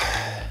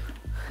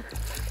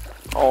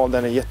 Ja,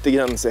 den är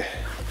jättegränsig.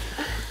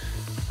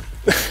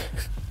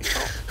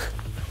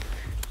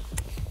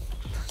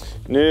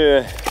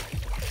 Nu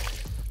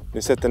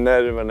sätter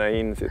nerverna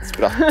in sitt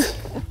spratt.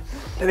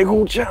 Den är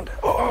godkänd.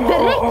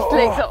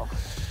 Direkt liksom.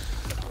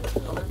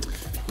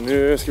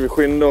 Nu ska vi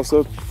skynda oss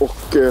upp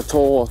och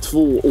ta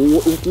 2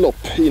 utlopp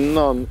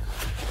innan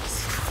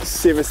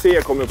CVC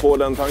kommer på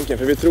den tanken.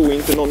 För vi tror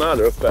inte någon är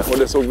där uppe och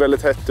det såg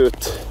väldigt hett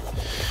ut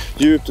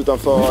djupt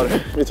utanför.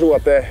 Vi tror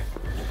att det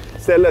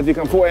stället vi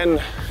kan få en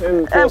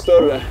 2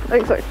 större.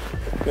 Exakt.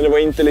 Men det var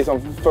inte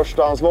liksom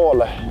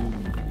förstahandsval.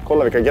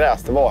 Kolla vilka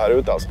gräs det var här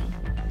ute alltså.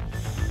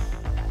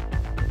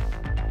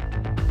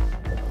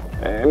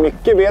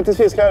 Mycket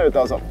betesfisk här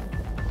ute alltså.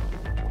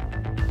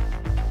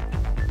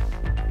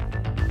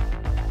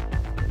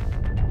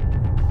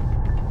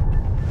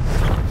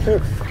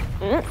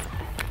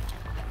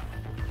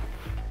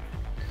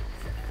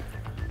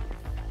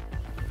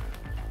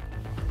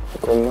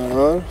 Kommer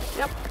här.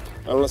 Ja.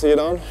 Andra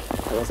sidan.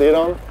 Andra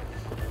sidan.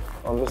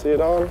 Andra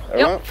sidan. Är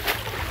du med?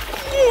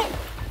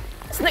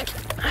 Snyggt.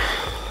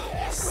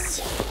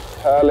 Yes.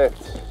 Härligt.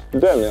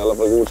 Den är i alla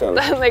fall godkänd.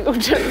 Den är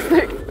godkänd.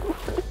 Snyggt.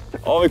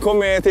 Ja, vi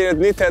kommer till ett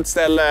nytt hett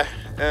ställe.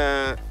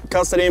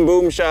 Kastar in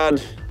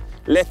boomshad.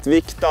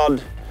 Lättviktad.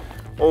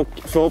 Och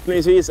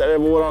förhoppningsvis är det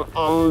vår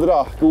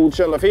andra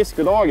godkända fisk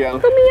för dagen.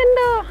 Kom igen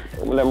då!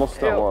 Ja, men det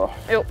måste den vara.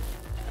 Jo.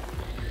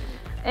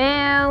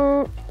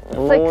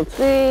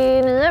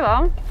 69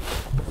 va?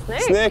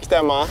 Snyggt. Snyggt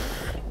Emma.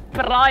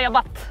 Bra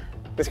jobbat.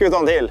 Det ska vi ta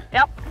en till.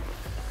 Ja.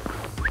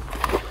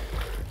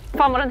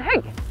 Fan vad den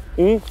högg.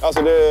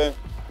 Alltså det är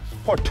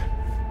hårt.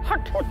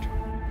 Hårt.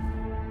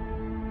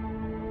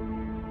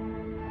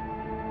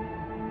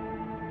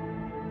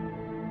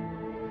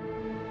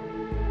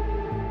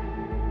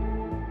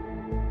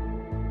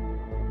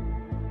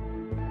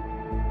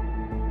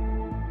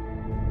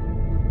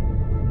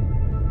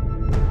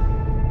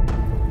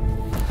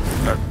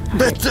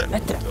 Bättre!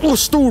 Och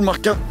stor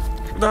macka.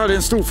 Det här är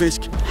en stor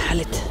fisk.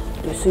 Härligt.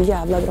 Du är så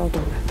jävla bra,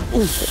 Tobbe.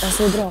 Du är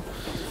så bra.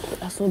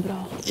 Du är så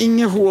bra.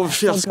 Inga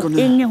hovfiasko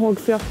nu. Inga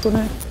hovfiasko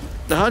nu.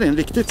 Det här är en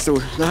riktigt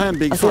stor. Det här är en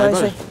big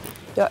fiber.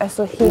 Jag är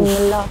så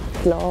himla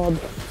glad.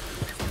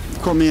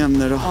 Kom igen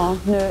nu då. Ja,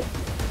 nu.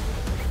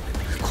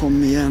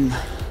 Kom igen.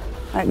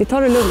 Nej, vi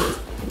tar det lugnt.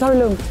 Vi tar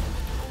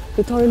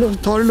det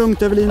lugnt. Ta det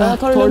lugnt Evelina. Ja,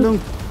 ta det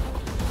lugnt.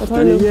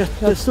 Den är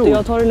jättestor.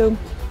 Jag tar det lugnt.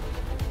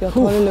 Jag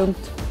tar det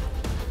lugnt.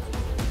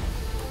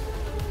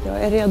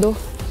 Jag är redo.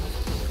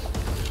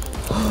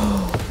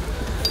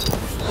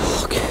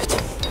 Gud.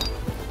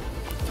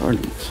 Ta det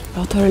lugnt.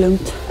 Jag tar det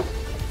lugnt.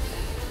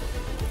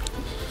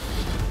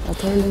 Jag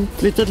tar det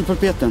lugnt. Lite till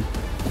pulpeten.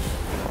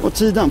 Åt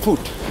sidan,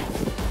 fort.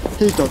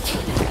 Hitåt.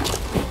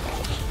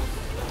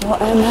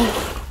 Jag är med.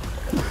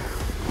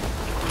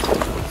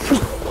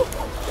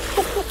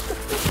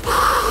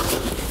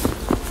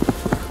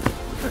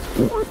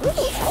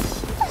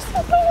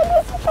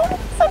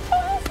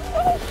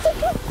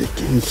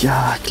 Vilken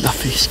jäkla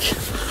fisk.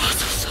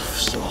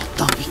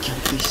 Satan, vilken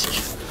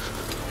fisk.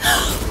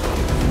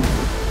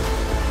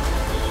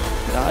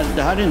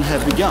 Det här är en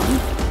heavy gun.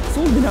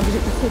 Såg du den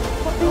försökte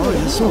hoppa? Ja,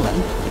 jag såg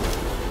den.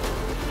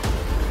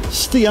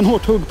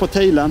 Stenhårt hugg på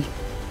tailen.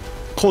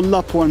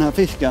 Kolla på den här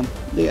fisken.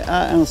 Det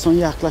är en sån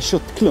jäkla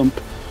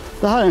köttklump.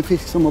 Det här är en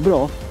fisk som mår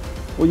bra.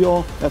 Och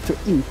jag tror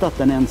inte att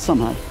den är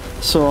ensam här.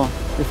 Så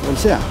vi får väl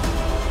se.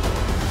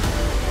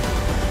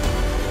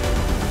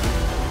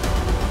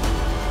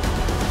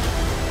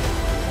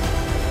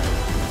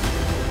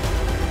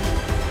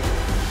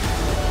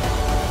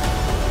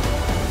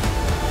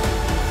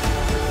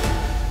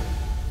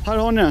 Här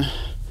har ni den.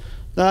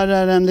 Där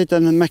är en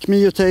liten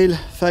McMeo-tail,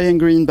 färgen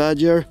Green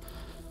Badger.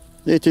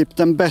 Det är typ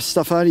den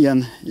bästa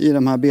färgen i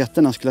de här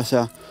betena skulle jag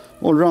säga.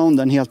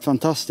 Allrounden helt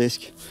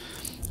fantastisk.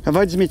 Jag har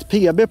faktiskt mitt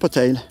PB på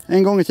tail.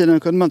 En gång i tiden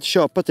kunde man inte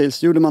köpa tail,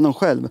 så gjorde man dem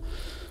själv.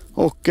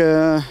 Och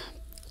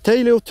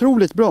tail är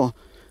otroligt bra.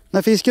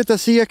 När fisket är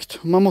segt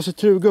och man måste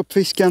truga upp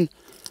fisken,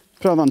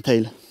 pröva en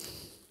tail.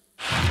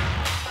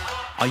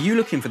 Are you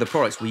looking for the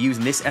products we use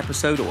in this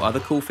episode or other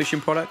cool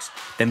fishing products?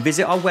 Then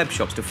visit our web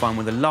shops to find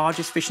one of the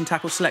largest fishing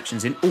tackle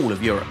selections in all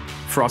of Europe.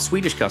 For our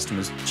Swedish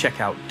customers,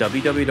 check out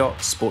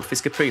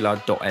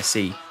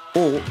www.sportfiskeprylar.se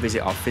or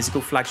visit our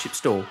physical flagship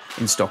store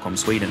in Stockholm,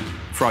 Sweden.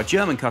 For our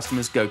German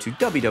customers, go to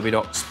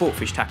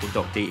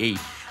www.sportfishtackle.de.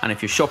 And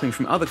if you're shopping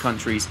from other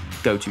countries,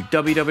 go to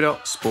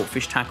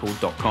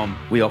www.sportfishtackle.com.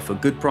 We offer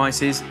good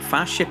prices,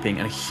 fast shipping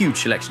and a huge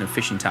selection of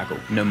fishing tackle,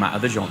 no matter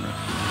the genre.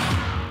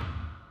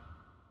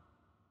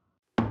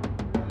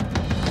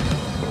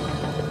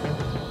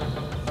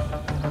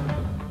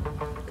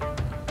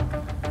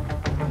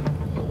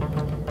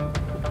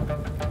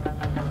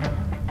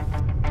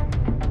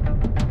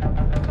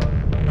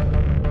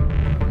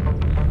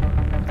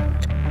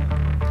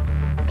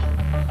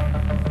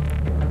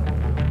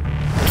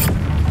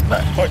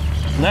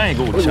 Nej,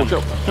 godkänt.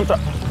 Vänta.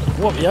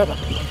 Åh, jävlar.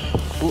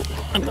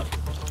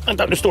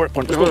 Vänta, nu står det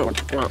på den.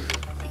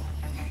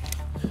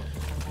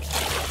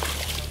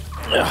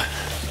 Ja.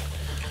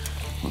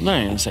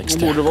 Nej, en 60.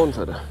 Det borde vara en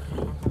sådär.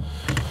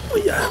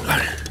 Åh,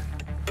 jävlar.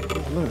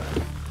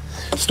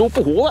 Stå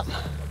på hoven.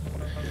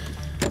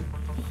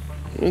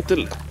 Inte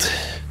lätt.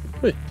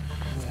 Oj.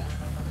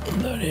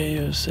 Där är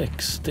ju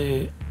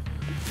 60...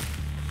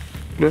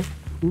 Mm.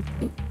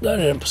 Där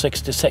är den på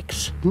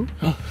 66. Mm.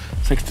 Ja,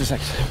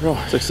 66, bra.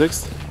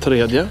 66,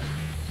 tredje.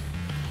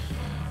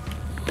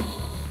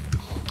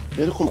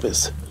 Är det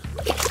kompis?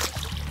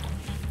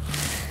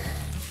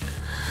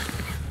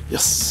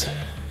 Yes.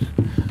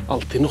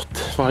 Alltid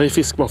något. Varje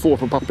fisk man får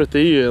på pappret är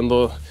ju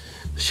ändå...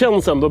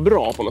 känns ändå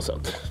bra på något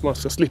sätt. Man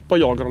ska slippa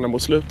jaga den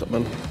mot slutet.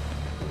 Men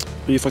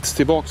vi är faktiskt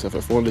tillbaka för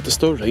att få en lite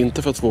större.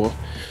 Inte för att få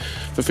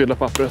förfylla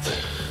pappret.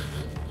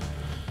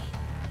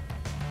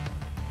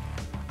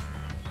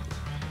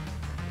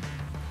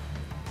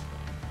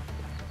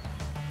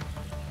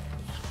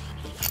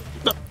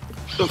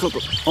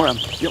 Har den?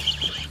 Ja.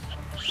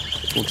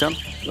 Godkänd?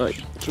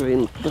 Nej, tror jag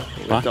inte.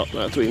 Va? Ja,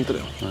 nej, jag tror inte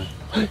det. Nej.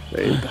 Det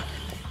är inte.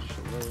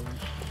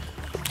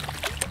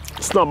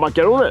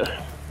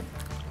 Snabbmakaroner.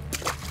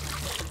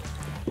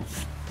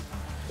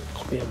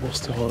 Jag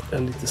måste ha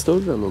en lite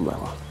större än de där,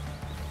 va?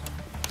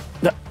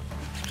 Ja.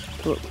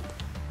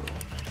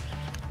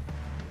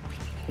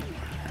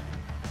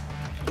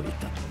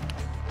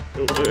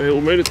 Det är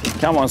omöjligt.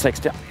 Kan vara en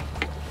 60.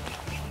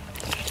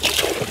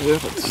 Det är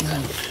faktiskt.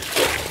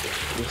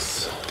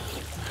 Yes.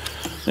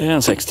 Det är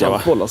en 60,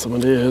 va? Alltså,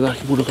 men det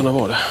borde kunna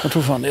vara det. Jag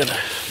tror fan det är det.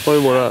 Har ju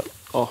våra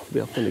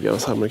beten ligger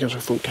så här, men det kanske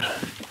funkar.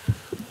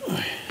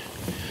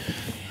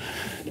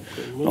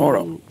 Ja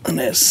då, den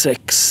är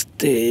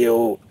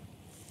 67.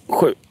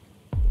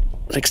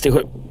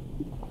 67.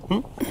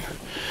 Mm.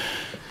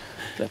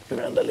 Släpper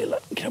vi den där lilla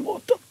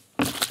krabaten.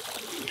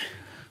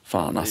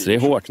 Fan, alltså det är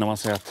hårt när man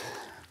ser att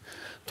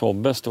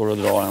Tobbe står och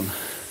drar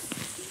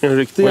en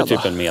riktig jävla.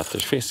 Typ en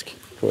metersfisk,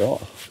 tror jag,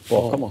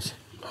 bakom oss.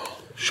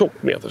 Tjock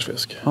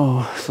metersfisk.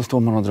 Ja, så står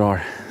man och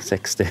drar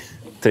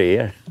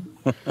 63.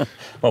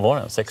 Vad var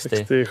den?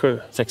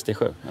 67.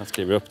 67. Jag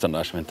skriver upp den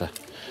där så vi inte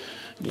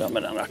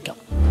glömmer den rackaren.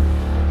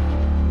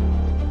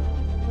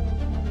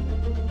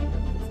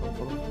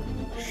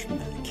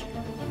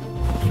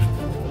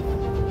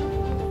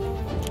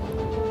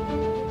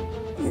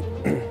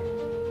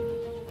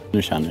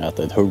 Nu känner jag att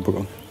det är ett hugg på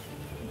gång.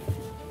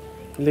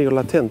 Det ligger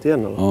latent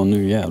igen eller? Ja,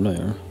 nu jävlar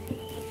gör det.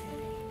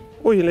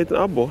 Oj, en liten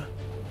abbo.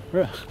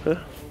 Ja.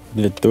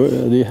 Det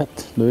är ju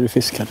hett. Då är det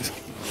fisk här liksom.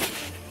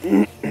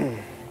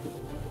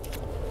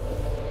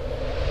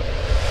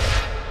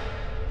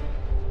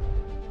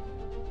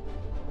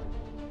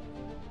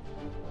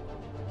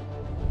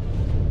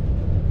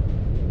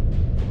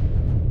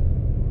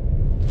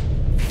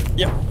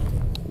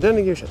 Den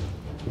är godkänd.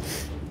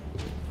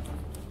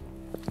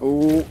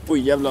 Oj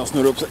jävlar,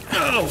 snurra upp sig.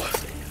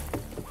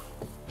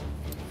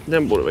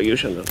 Den borde vara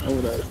godkänd. Ja,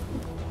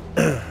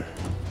 det är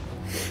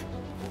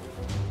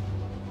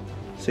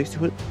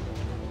 67.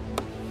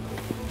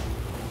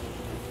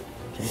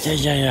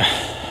 Ja.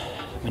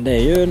 Men det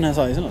är ju den här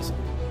sizen alltså.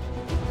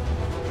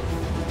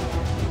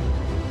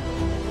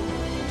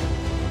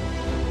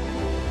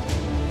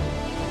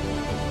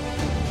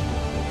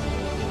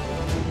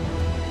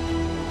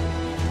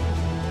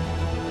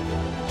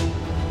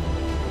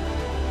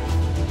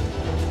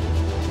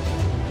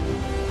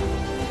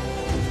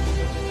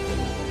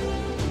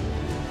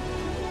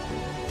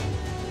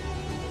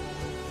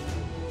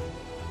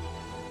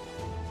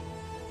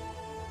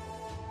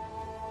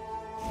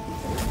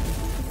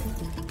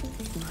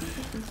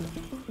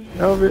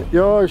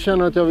 Jag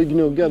känner att jag vill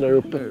gnugga där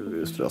uppe. Är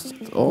du stressad?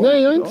 Ja.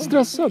 Nej, jag är inte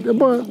stressad.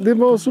 Det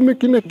var så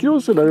mycket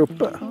näckrosor där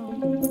uppe.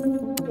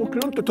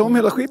 Åker runt och tar om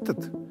hela skitet.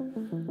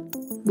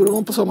 Börjar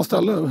om på samma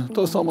ställe.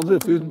 Ta samma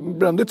drift. Vi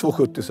brände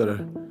 270 så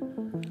där.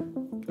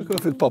 Jag ska ha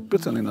fyllt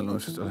pappret sen innan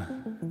lunch istället.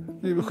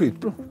 Det är väl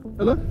skitbra.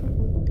 Eller?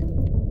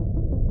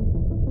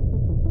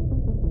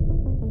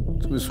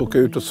 Ska vi såka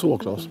ut och så,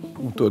 Claes?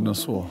 Mot udden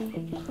så.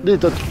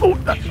 Ditåt.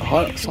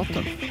 Här satt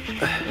den.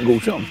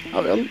 Godkänd?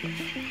 Jag vet inte.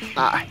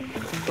 Nej.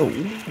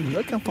 Det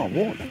där kan fan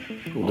vara det.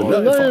 Det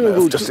där är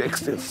fan efter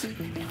 60.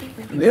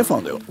 Det är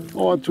fan det.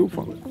 Ja, jag tror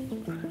fan det.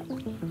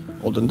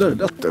 Och den där är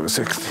lätt över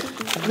 60.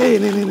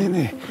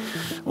 Nej.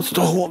 Måste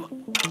ta hoven.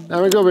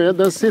 Nej men Gabriel,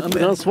 den sitter,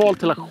 den har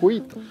svalt hela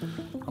skiten.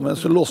 Ja, men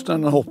så lossnar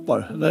den och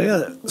hoppar. Där är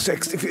det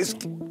 60 fisk.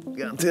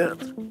 Garanterat.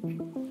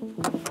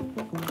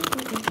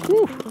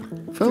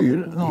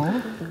 4. Ja,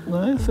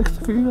 nej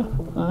 64.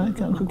 Nej,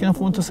 kanske kan jag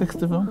få inte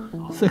 65.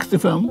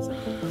 65.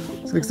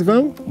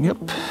 65?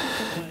 Japp.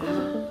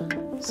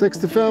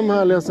 65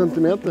 härliga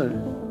centimeter.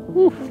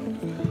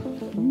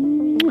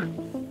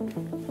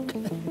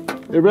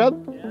 Är du beredd?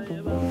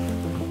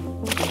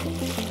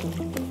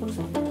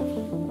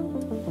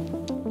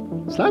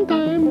 Slam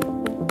time!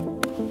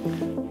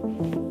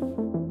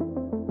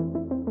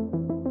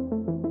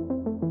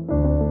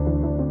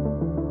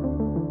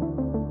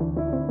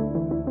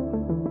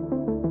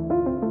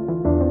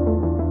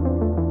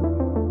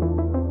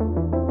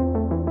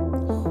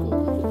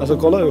 Alltså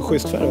kolla hur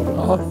schysst färg var.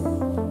 Ja.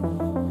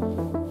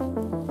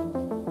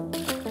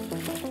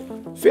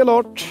 Fel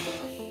art.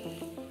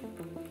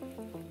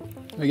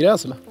 Är det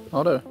gräs eller?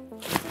 Ja det är det.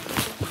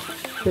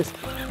 Fisk.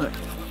 Nej.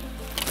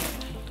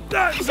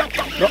 Där satt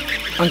den. Bra.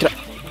 Ankra.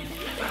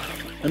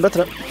 En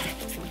bättre.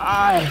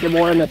 Nej, det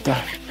var den inte.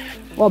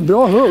 Var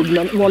bra hugg,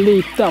 men var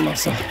liten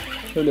alltså.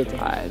 Hur lite?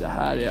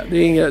 Nej, det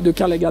är inget. Du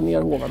kan lägga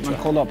ner hoven. Men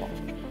kolla på.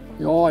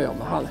 Ja,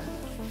 men han.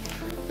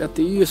 Det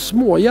är ju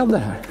smågäddor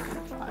här.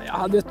 Jag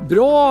hade ett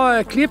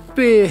bra klipp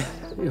i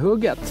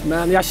hugget,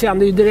 men jag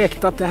kände ju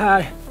direkt att det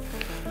här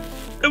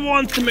var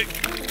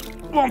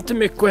inte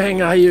mycket att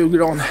hänga i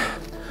julgran.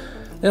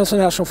 Det är en sån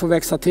här som får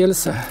växa till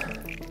sig.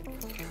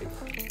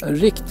 En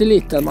riktigt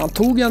liten. Man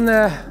tog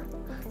en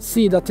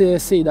sida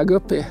till sida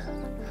guppy. Det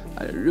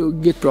är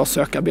ruggigt bra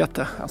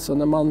sökarbete. Alltså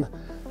när man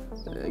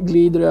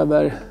glider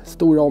över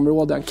stora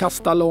områden,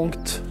 kastar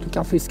långt, du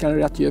kan fiska den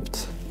rätt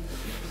djupt.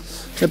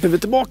 Släpper vi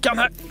tillbaka den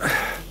här.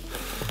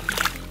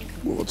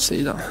 Gå åt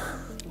sidan.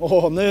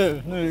 Nu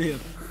är det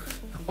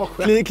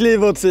helt...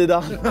 Kliv åt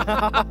sidan.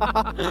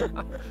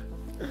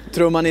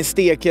 Tror man är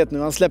stekhet nu.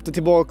 Han släppte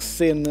tillbaka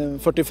sin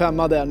 45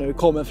 där nu.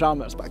 Kommer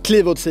fram här. Så bara,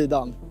 kliv åt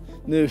sidan.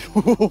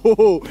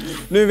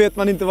 Nu vet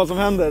man inte vad som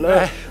händer, eller?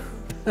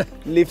 Nej.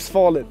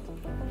 Livsfarligt.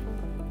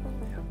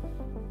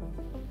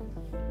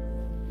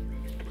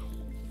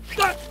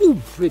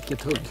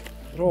 Vilket hugg.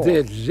 Bra.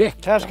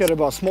 Direkt. Här ska det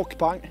bara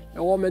smockpang.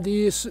 Ja, men det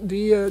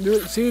är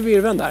du ser ju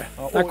virveln där.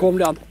 Ja, där kom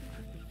den.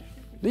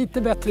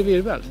 Lite bättre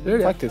virvel. Det är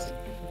det. Faktiskt.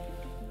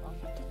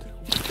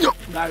 Ja,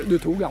 där, du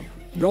tog den.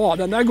 Bra,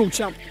 den där är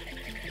godkänd.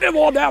 Det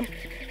var den.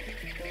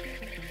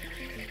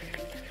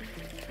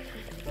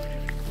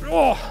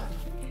 Bra.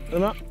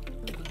 Den här.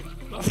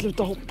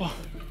 Sluta hoppa.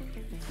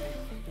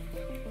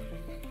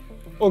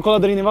 Och kolla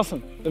där inne i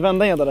vassen. Det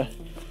vända gädda där.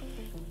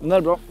 Den där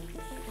är bra.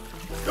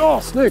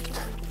 Ja,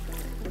 snyggt.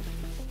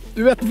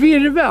 Du vet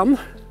virveln,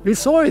 vi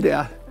sa ju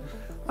det.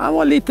 Han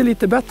var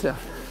lite bättre.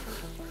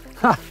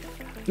 Ha,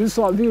 du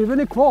sa virveln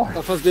är kvar.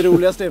 Ja, fast det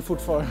roligaste är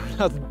fortfarande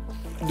att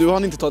du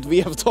hann inte ta ett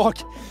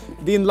vevtak.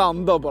 Din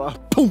landa och bara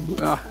pum.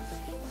 Ja.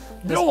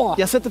 Bra!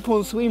 Jag sätter på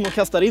en swim och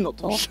kastar inåt.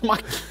 Ja.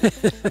 Smack!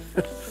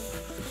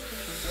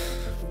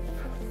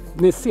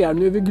 Ni ser,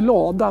 nu är vi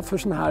glada för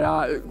såna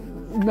här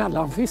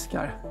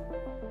mellanfiskar.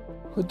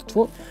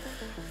 72.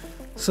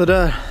 Så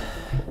där.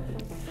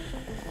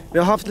 Vi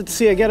har haft lite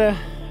segare,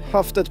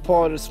 haft ett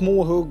par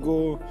små hugg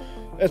och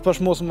ett par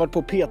små som varit på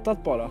och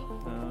petat bara.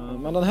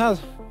 Men den här,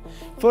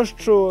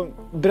 först så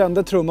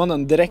brände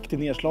trummanen direkt i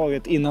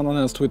nedslaget innan han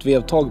ens tog ett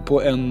vevtag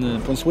på en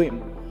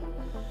swim.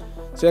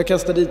 Så jag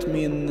kastade dit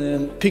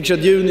min Pigshot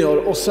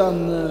Junior och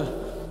sen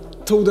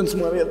tog den så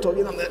många vevtag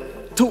innan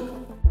det tog.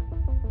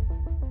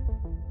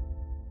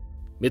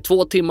 Med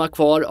 2 timmar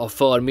kvar av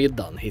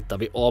förmiddagen hittar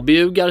vi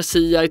ABU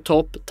Garcia i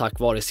topp tack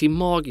vare sin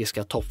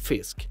magiska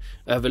toppfisk.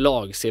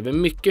 Överlag ser vi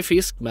mycket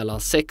fisk mellan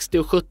 60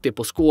 och 70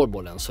 på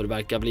scoreboarden, så det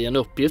verkar bli en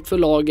uppgift för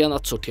lagen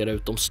att sortera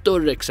ut de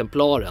större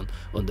exemplaren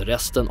under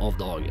resten av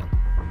dagen.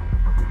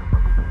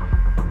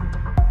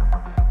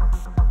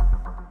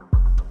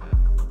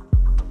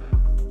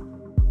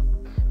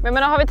 Men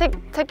har vi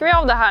täcker vi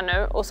av det här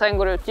nu och sen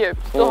går ut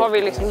djupt, då har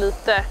vi liksom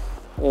lite...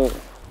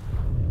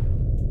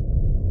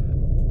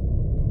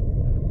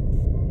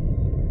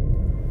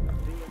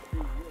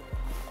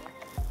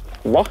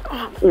 Va?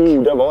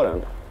 Där var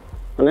den.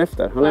 Han är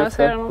efter, han är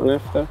efter, han är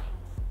efter.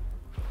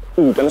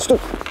 Den är stor.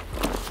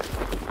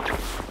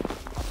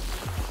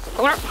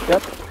 Kommer du?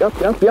 Japp.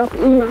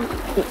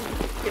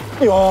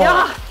 Ja!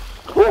 Ja!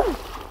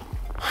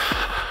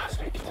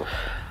 Snyggt.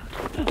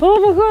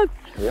 Vad skönt!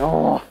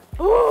 Ja!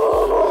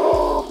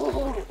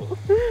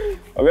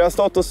 Vi har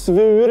stått och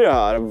svurit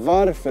här.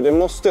 Varför? Det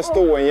måste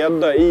stå en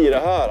gädda i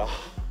det här.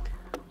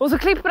 Och så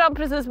klipper han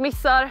precis,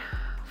 missar.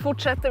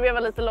 Fortsätter veva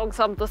lite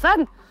långsamt och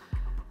sen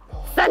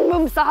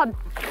mumsar han.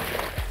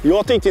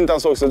 Jag tyckte inte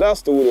han såg så där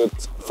stor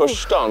ut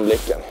första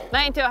anblicken.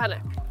 Nej, inte jag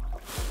heller.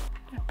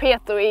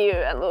 Peto är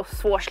ju ändå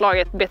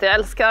svårslaget bete. Jag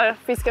älskar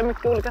fiska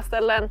mycket olika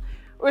ställen.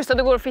 Och just att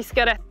det går att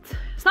fiska rätt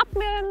snabbt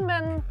med den,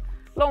 men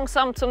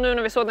långsamt, som nu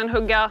när vi såg den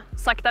hugga,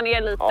 sakta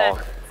ner lite. Ja.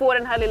 Få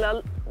den här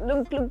lilla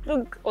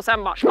lunk och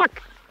sen bara smack.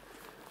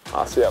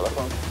 Ja, så jävla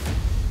fan.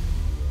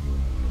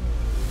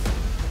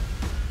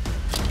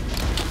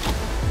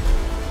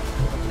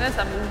 Det är en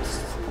sån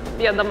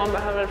gädda man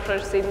behöver för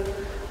sin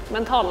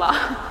mentala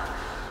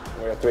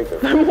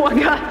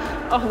förmåga.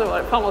 Ja, det var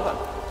det. Fan vad skönt.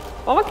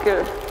 Fan vad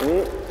kul.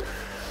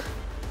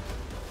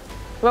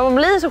 Men man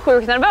blir så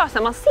sjukt nervös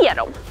när man ser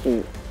dem.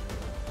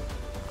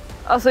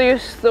 Alltså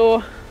just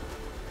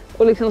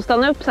att liksom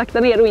stanna upp, sakta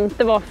ner och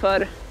inte vara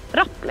för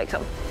rapp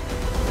liksom.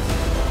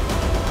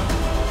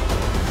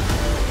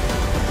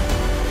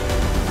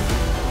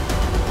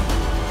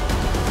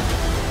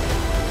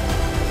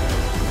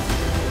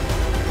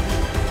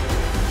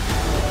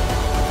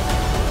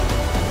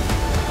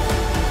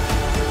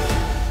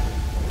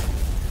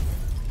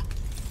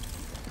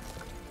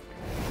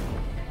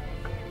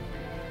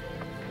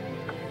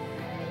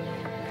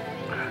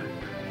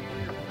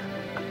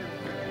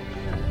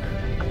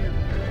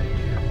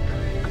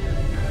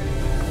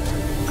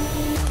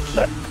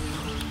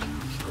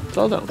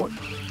 Ta den.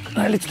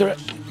 Den är lite större.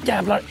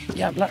 Jävlar.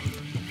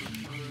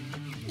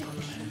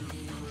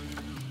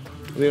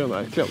 Det är den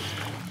verkligen.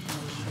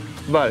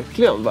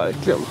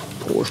 Verkligen.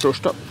 Vår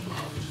största.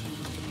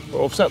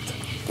 Offset.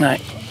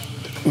 Nej,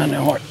 men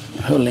jag har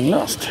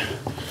hullinglöst.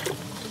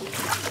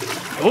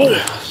 Så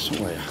är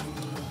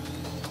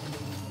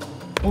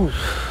jag.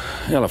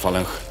 I alla fall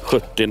en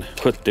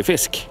 70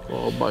 fisk.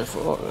 Ja, by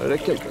far. Det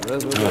räcker inte. Det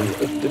är en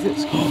 80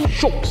 fisk.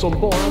 Tjock som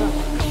bara det.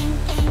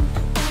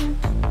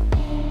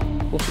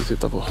 Måste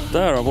sitta på.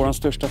 Där har vår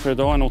största för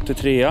idag, en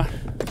 83. En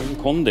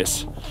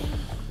kondis.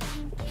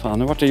 Fan,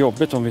 nu vart det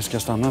jobbigt om vi ska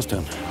stanna en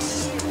stund.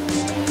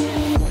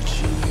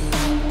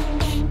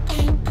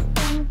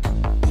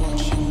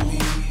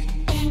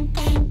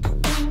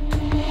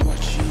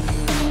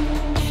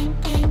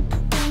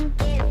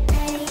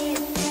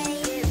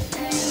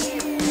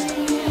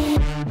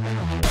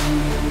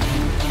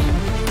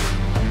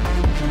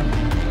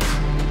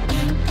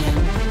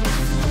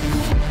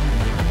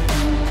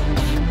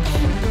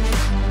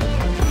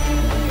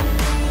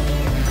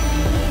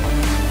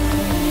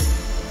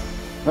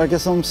 Verkar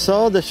som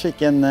Söder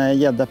fick en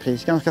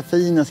gäddapris, ganska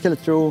fin, jag skulle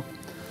tro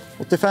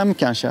 85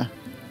 kanske.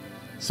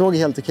 Såg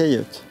helt okej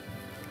ut.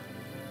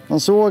 Man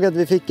såg att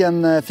vi fick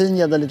en fin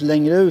gädda lite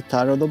längre ut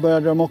här och då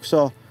började de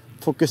också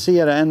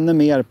fokusera ännu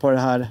mer på det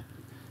här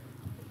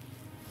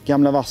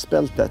gamla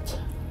vassbältet,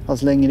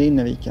 fast längre in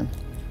i viken.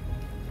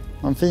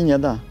 En fin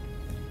gädda.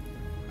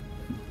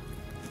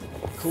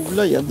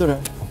 Coola gäddor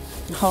här.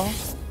 Ja.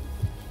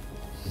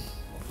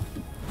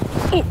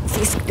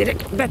 Fisk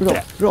direkt,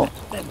 bättre. Bra.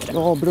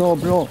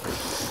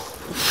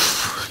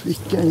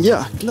 Vilken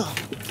jäkla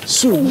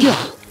suga.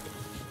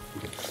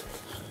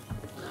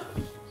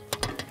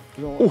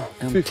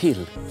 En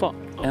till. Fan,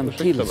 en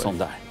till sån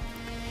där.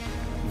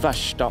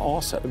 Värsta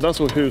aset. Den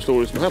såg hur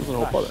stor som helst när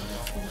den hoppade.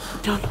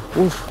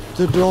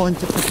 Du drar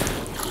inte på.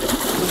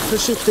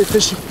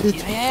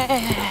 Försiktigt.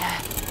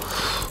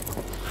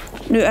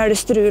 Nu är det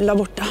strul där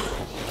borta.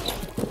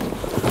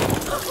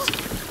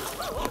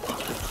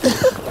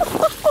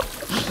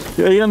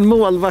 Jag är en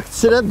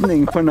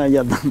målvaktsräddning på den här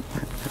gäddan.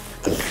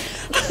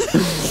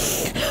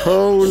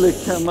 Holy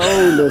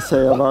cannoli,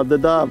 säger jag bara. Det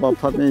där var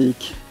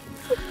panik.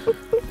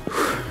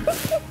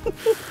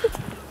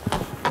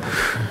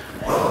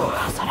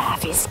 Alltså det här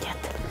fisket.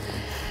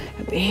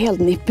 Jag blir helt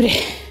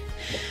nipprig.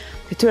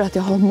 Det är tur att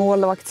jag har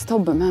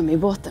målvaktstobbe med mig i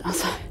båten.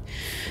 Alltså.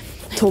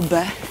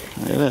 Tobbe.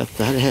 Jag vet,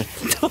 det här är hett.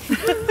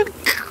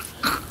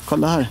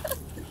 Kolla här.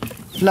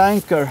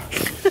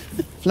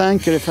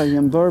 Flanker i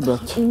färgen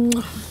burbot.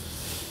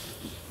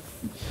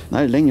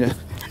 Nej, längre.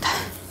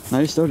 Nej,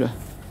 det är större.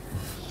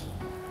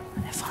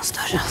 Det är fan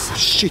större alltså.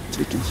 Shit,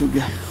 vilken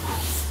suga.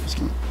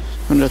 Ska man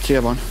 103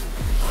 var.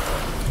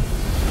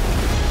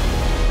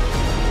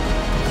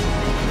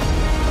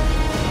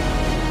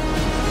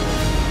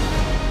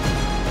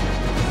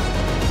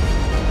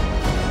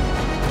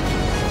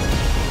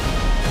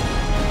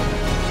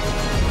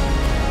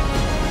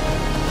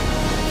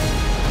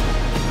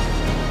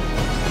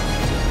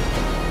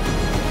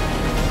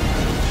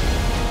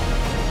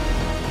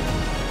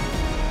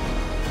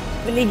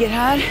 Vi ligger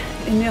här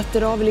i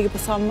Nöter, vi ligger på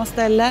samma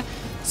ställe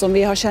som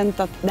vi har känt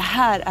att det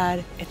här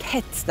är ett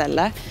hett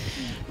ställe.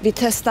 Vi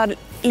testar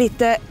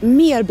lite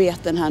mer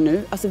beten här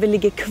nu, alltså vi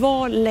ligger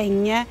kvar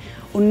länge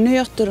och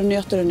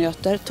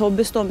nöter.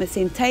 Tobbe står med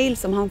sin tail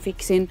som han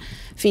fick sin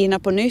fina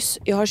på nyss.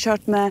 Jag har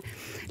kört med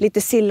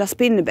lite silla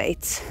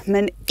spinnerbaits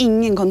men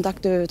ingen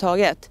kontakt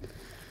överhuvudtaget.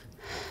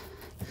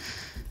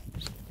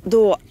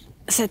 Då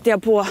sätter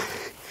jag på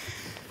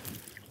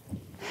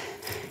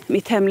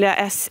mitt hemliga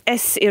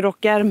S i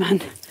rockärmen,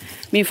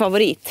 min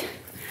favorit.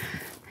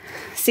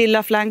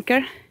 Silla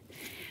flanker,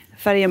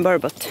 färgen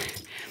burbot.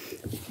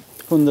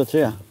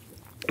 103.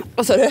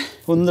 Vad sa du?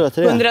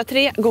 103.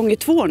 103 gånger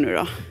 2 nu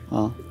då.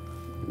 Ja.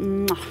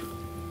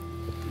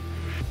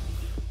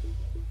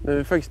 Nu är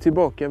vi faktiskt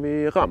tillbaka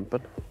vid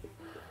rampen.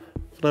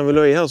 För när vi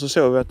låg i här så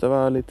såg vi att det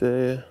var lite...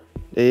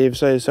 Det är i och för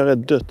sig så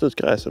rätt dött ut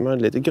gräset, men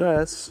lite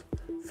gräs,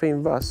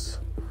 fin vass.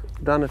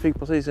 Danne fick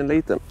precis en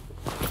liten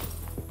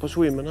på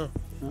swimmen här.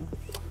 Ja.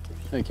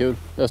 Det är kul.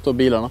 Där står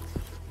bilarna.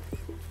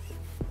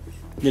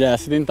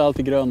 Gräset är inte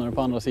alltid grönare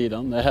på andra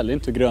sidan. Det är heller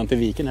inte grönt i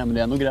viken här, men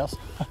det är ändå gräs.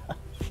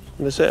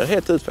 Det ser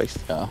helt ut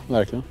faktiskt. Ja,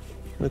 verkligen.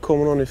 Nu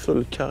kommer någon i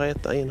full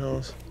kareta in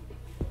här.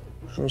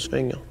 De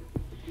svänger.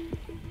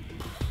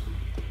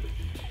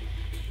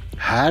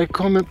 Här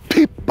kommer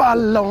Pippa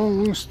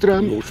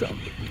Långström. Morsan.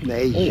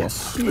 Nej.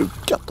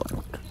 Slukat har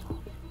gjort.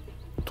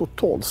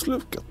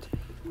 Totalslukat.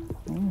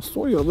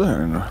 Så gör det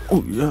här inne.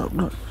 Oj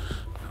jävlar.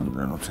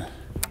 Det är någonting.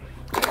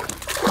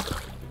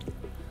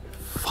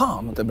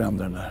 Fan att jag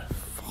brände den där.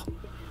 Fan.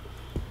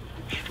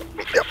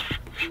 Ja.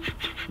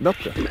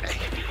 Bättre?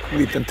 Nej. En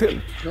liten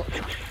till. Ja.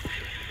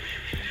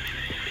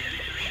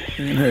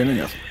 Ingen höjning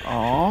alltså.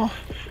 Ja.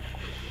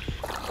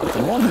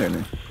 Det var en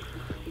höjning.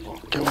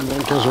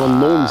 Det kanske var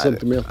någon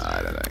centimeter.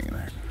 Nej, det är ingen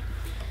höjning.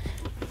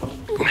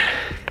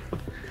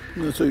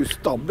 Nu så är ju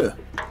stabbe.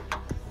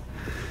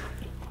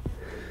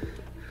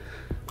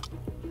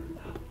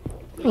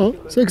 Ja,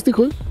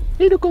 67.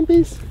 Hej då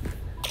kompis.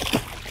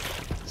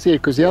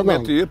 Cirkusgäddan. Jag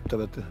mäter ju upp det,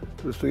 vet du.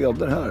 Det står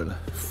gäddor här eller?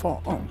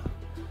 Fan.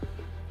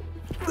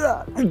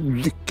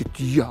 Vilket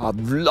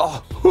jävla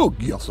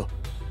hugg alltså.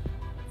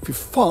 Fy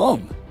fan.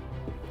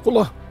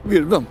 Kolla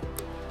virven.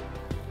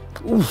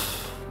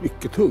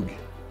 Vilket hugg.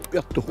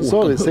 Jättehårt.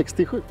 Så är det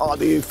 67. Ja,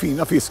 det är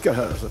fina fiskar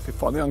här alltså. Fy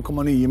fan, det är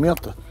 1,9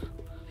 meter.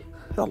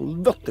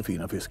 Helvete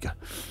fina fiskar.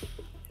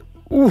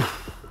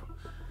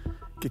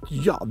 Vilket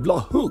jävla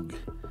hugg.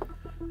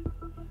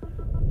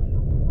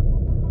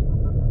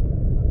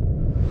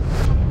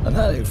 Den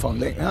här är ju fan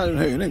länge. Här är en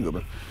höjning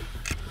gubben.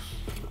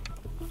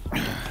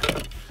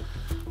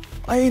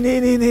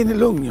 Nej,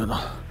 lugn gärna.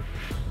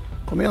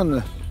 Kom igen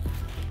nu.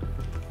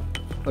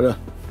 Hörru.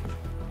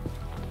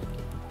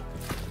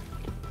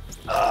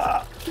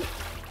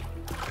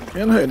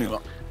 En höjning va?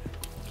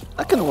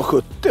 Det kan nog vara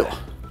 70 va?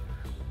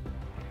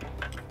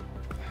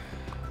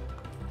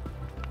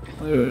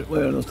 Vad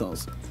är det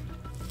någonstans?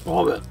 Vad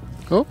har vi?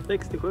 Ja.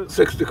 67.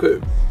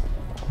 67.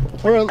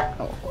 Har den?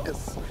 Ja,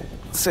 yes.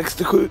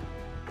 67.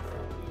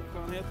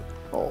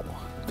 Ja,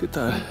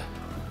 titta här.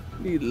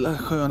 Lilla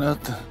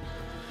skönheten.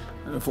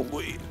 Den får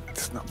gå in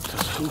snabbt.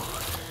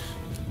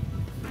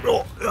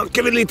 Bra,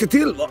 ökar vi lite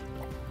till va?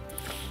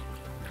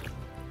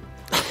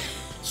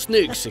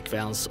 Snygg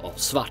sekvens av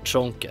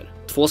svartsonker.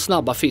 2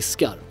 snabba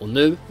fiskar och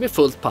nu med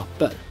fullt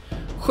papper.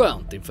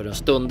 Skönt inför den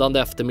stundande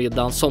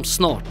eftermiddagen som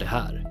snart är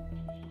här.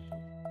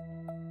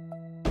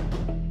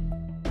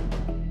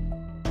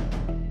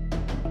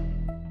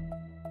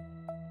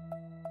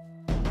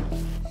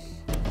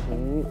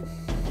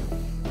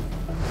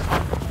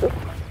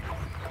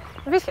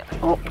 Fiskar?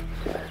 Ja.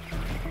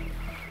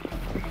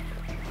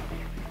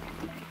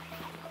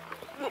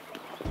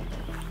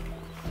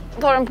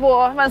 Tar den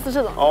på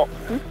vänstersidan? Ja.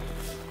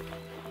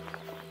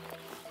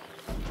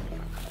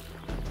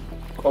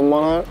 Kommer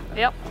man här?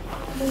 Ja.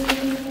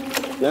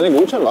 Den är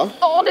godkänd va?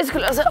 Ja, det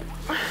skulle jag säga.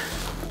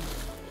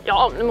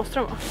 Ja, det måste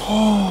den vara.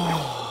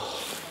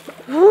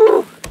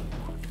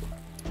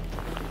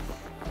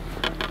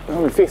 Nu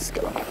har vi fisk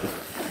eller?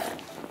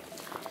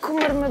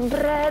 Kommer det med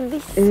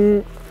brädis?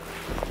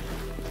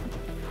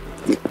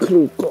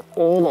 Kroka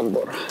ovan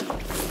bara.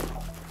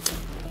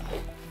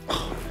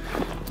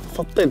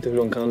 Fattar inte hur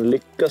de kan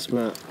lyckas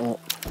med att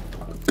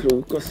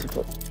kroka sig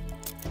på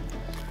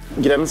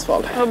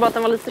gränsfall. Det var bara att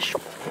den var lite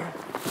tjock.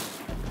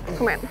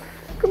 Kom igen.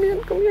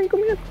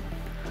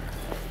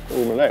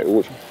 Jo men det är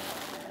ord.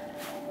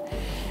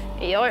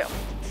 Ja.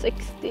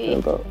 60.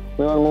 Vänta,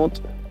 nu är jag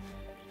emot.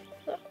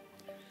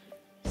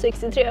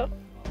 63.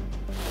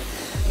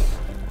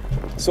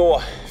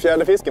 Så,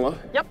 fjärde fisken va?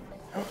 Ja.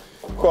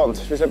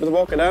 Skönt, vi släpper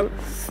tillbaka den.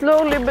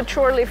 Slowly but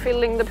surely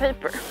filling the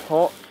paper.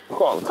 Ja,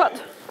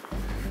 skönt.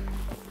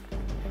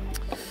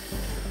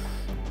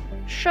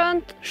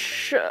 Skönt,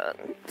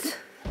 skönt.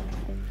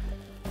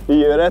 Vi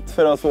gör rätt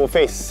för att få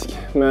fisk,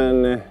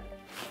 men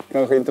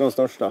kanske inte de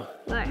största.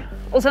 Nej.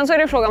 Och sen så är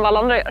det frågan vad alla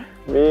andra gör.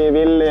 Vi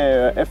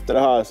ville, efter det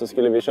här så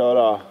skulle vi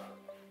köra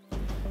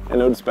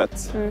en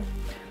uddspets.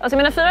 Alltså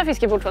mina 4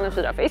 fisk är fortfarande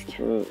 4 fisk.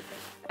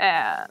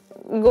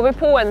 Går vi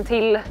på en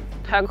till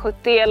hög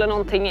 70 eller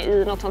någonting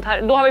i något sånt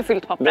här, då har vi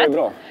fyllt pappret. Det är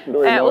bra.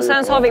 Då är och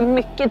sen så har vi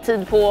mycket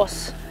tid på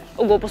oss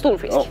att gå på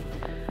storfisk. Ja,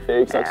 det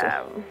är exakt så.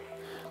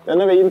 Det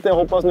enda vi inte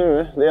hoppas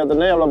nu, det är att den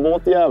där jävla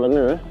båtjäveln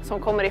nu som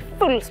kommer i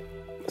full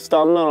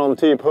stannar om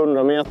typ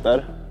 100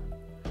 meter.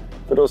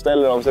 För då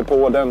ställer de sig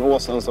på den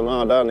åsen som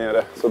är där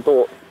nere. Så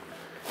då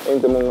är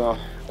inte många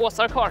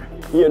åsar kvar.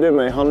 Ger du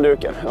mig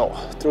handduken? Ja,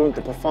 tror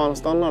inte på fan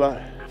stanna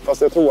där.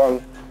 Fast jag tror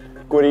han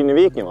går in i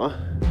viken, va?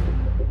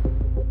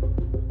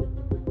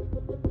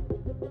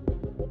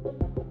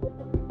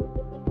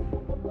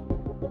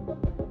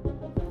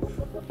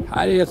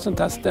 Här är ett sånt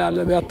här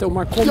ställe, vet du, om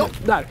man kommer... Ja.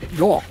 Där,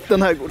 bra.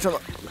 Den här är godkänd.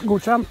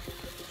 Godkänd.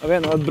 Jag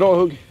vet inte, ett bra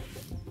hugg.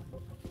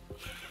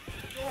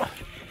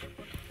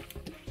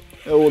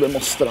 Jo, det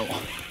måste den vara.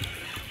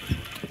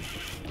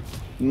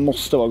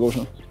 Måste vara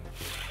godkänd.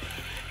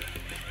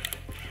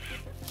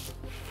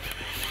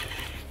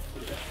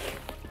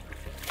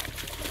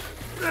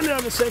 Den är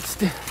över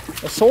 60.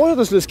 Jag sa ju att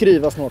du skulle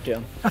skriva snart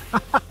igen.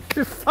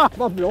 Fy fan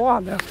vad bra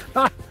han är.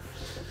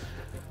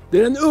 Det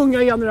är den unga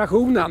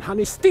generationen. Han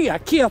är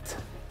stekhet.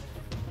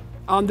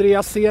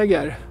 Andreas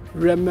Söder.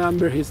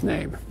 Remember his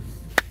name.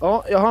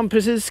 Ja, jag hann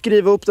precis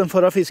skriva upp den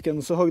förra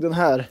fisken så högg den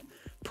här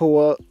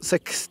på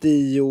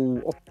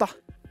 68.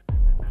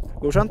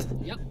 Godkänt?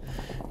 Ja.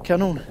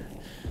 Kanon.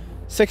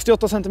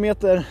 68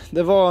 centimeter.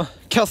 Det var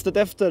kastet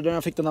efter där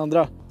jag fick den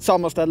andra.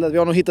 Samma ställe. Vi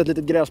har nog hittat ett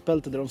litet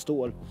gräsbälte där de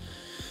står.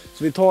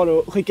 Så vi tar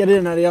och skickar i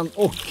den här igen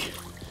och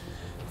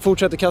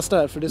fortsätter kasta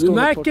här. För det står du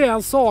märker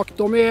en sak.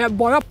 De är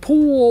bara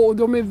på och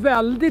de är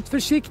väldigt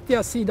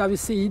försiktiga sida vid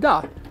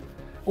sida.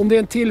 Om det är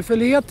en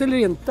tillfällighet eller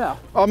inte.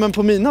 Ja, men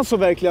på mina så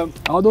verkligen.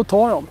 Ja, då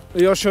tar de.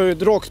 Jag kör ju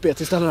ett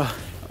rakspet istället då.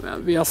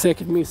 Men vi har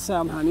säkert missat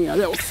en här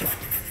nere också.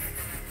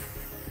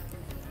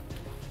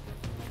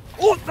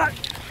 Åh, där!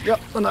 Ja,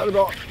 den här är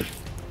bra.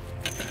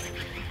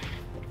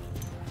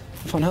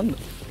 Vad fan händer?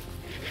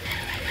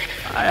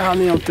 Nej,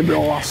 han är inte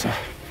bra alltså.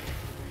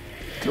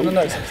 Den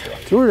där är 60, va?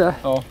 Tror du det?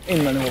 Ja,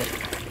 in med nivå.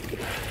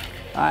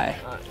 Nej.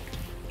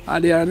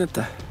 Nej, det är den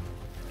inte.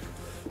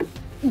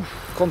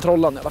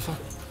 Kontrollen i alla fall.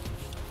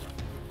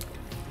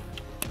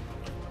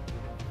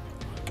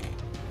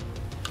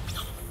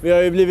 Vi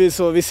har ju blivit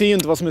så, vi ser ju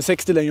inte vad som är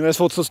 60 längre. Vi har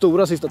fått så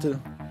stora sista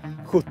tiden.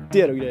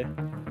 70 och grejer.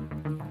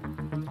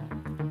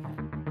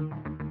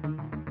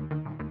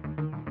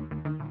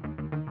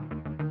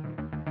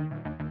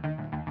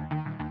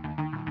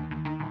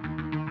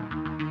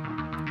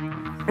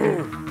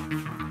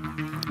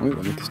 Oj,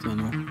 vad mycket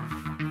sten var.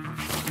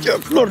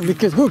 Jävlar,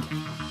 vilket hugg!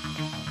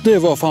 Det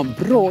var fan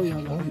bra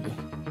jävla höjd.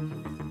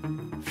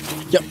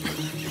 Ja.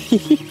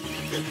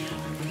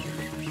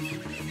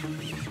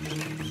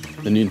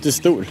 Den är ju inte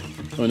stor.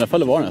 I alla fall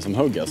det var den som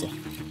högg alltså.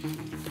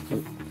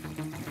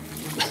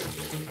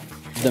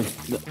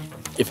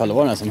 Ifall det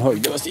var den som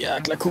högg, det var så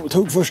jäkla coolt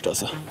hugg först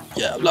alltså.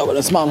 Jävlar vad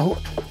den small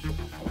hårt.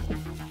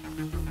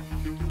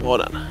 Bra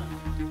den.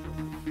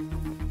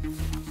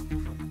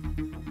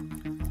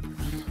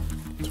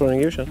 Tror du den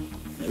är godkänd?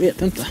 Jag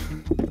vet inte.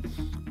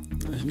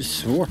 Det blir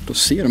svårt att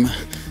se de här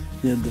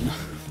gäddorna.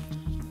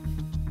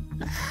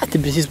 Det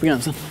är precis på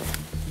gränsen.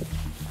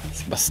 Jag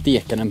ska bara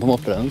steka den på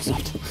matbrädan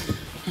snabbt.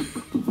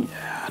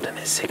 Ja, den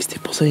är 60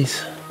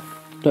 precis.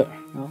 Där.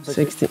 Ja,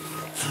 60.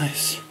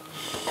 Nice.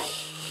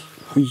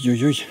 Oj,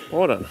 oj, oj.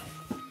 Bra den.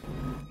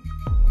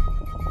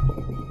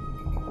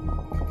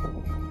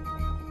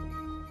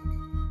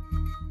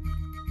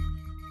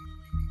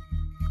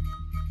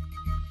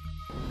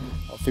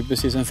 Jag fick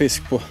precis en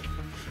fisk på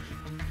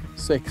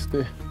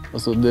 60.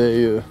 Alltså det är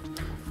ju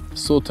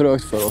så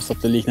trögt för oss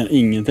att det liknar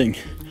ingenting.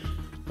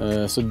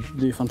 Så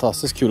det är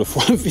fantastiskt kul att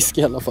få en fisk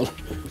i alla fall.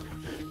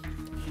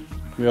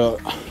 Vi har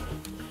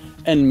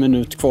 1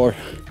 minut kvar.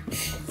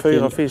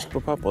 4 fisk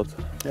på pappret.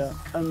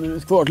 Ja, 1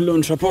 minut kvar till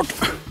lunchrapport.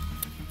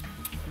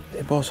 Det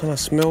är bara sådana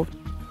små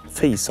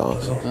fisar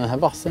alltså. Den här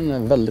vassen är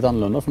väldigt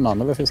annorlunda från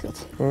andra vi har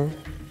fiskat.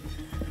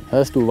 Här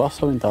är stor vass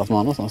har vi inte haft någon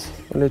annanstans.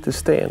 Och lite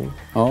sten.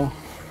 Ja.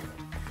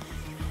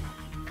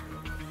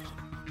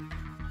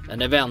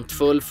 En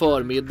eventfull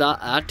förmiddag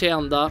är till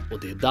ända och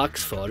det är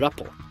dags för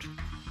rapport.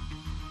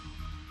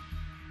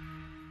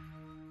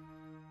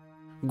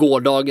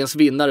 Gårdagens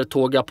vinnare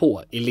tågar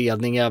på i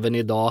ledning även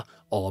idag,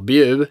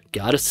 ABU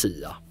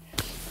Garcia.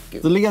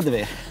 Då leder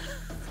vi.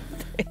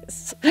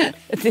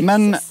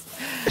 Men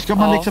ska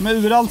man liksom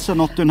ur alltså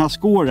något ur den här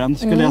skåren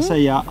skulle jag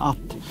säga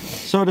att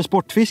Söder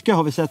Sportfiske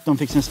har vi sett, de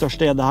fick sin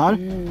största gädda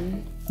här.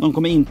 De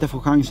kommer inte få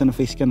chansen att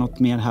fiska något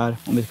mer här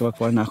om vi ska vara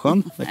kvar i den här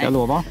sjön, det kan jag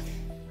lova.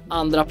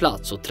 Andra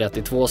plats och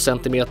 32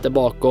 centimeter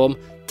bakom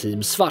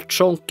Team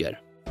Svartsonker.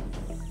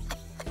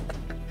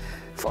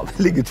 Fan,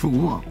 vi ligger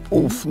 2.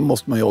 Och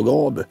måste man jaga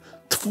av det.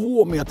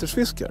 2 meters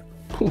fiskar.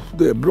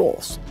 Det är bra.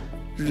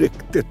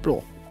 Riktigt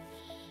bra.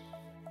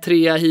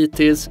 Trea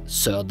hittills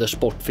Söder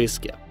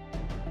Sportfiske.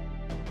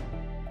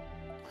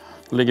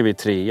 Då ligger vi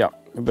trea.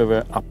 Vi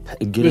behöver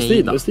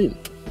upgrada. Vestin.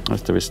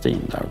 Just Vestin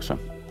där också.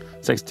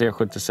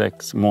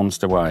 6376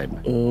 Monster Vibe.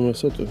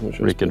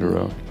 Rickard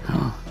Road.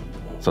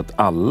 Så att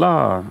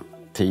alla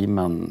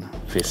teamen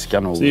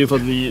fiskar nog. Så det är ju för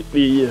att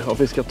vi har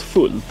fiskat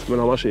fullt, men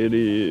annars är det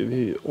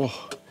ju... Jag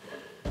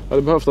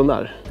hade behövt den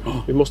där.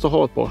 Vi måste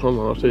ha ett par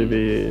sådana, annars är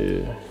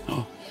vi...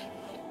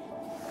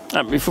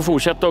 Nej, vi får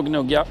fortsätta att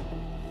gnugga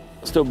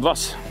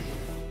stubbvass.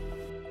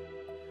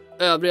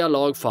 Övriga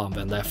lag får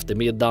använda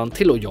eftermiddagen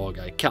till att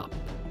jaga i kapp.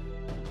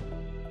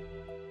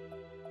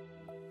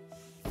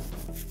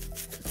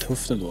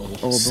 Tufft ändå.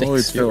 Ja,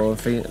 bra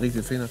två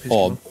riktigt fina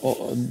fiskar. Ja,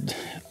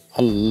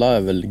 alla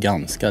är väl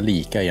ganska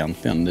lika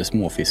egentligen. Det är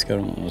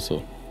småfiskar och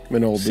så.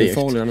 Men AB är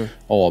farliga nu.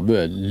 AB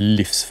är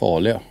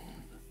livsfarliga.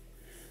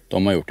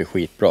 De har gjort det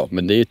skitbra.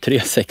 Men det är ju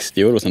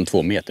 360 och sen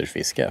 2 meters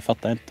fiske. Jag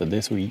fattar inte. Det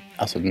är så...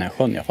 Alltså den här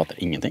sjön, jag fattar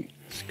ingenting.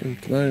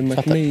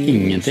 Fattar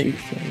ingenting.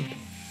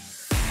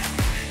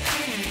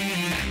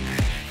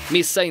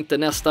 Missa inte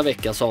nästa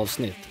veckas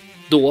avsnitt.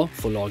 Då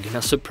får lagen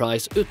en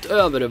surprise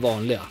utöver det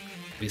vanliga.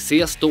 Vi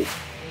ses då!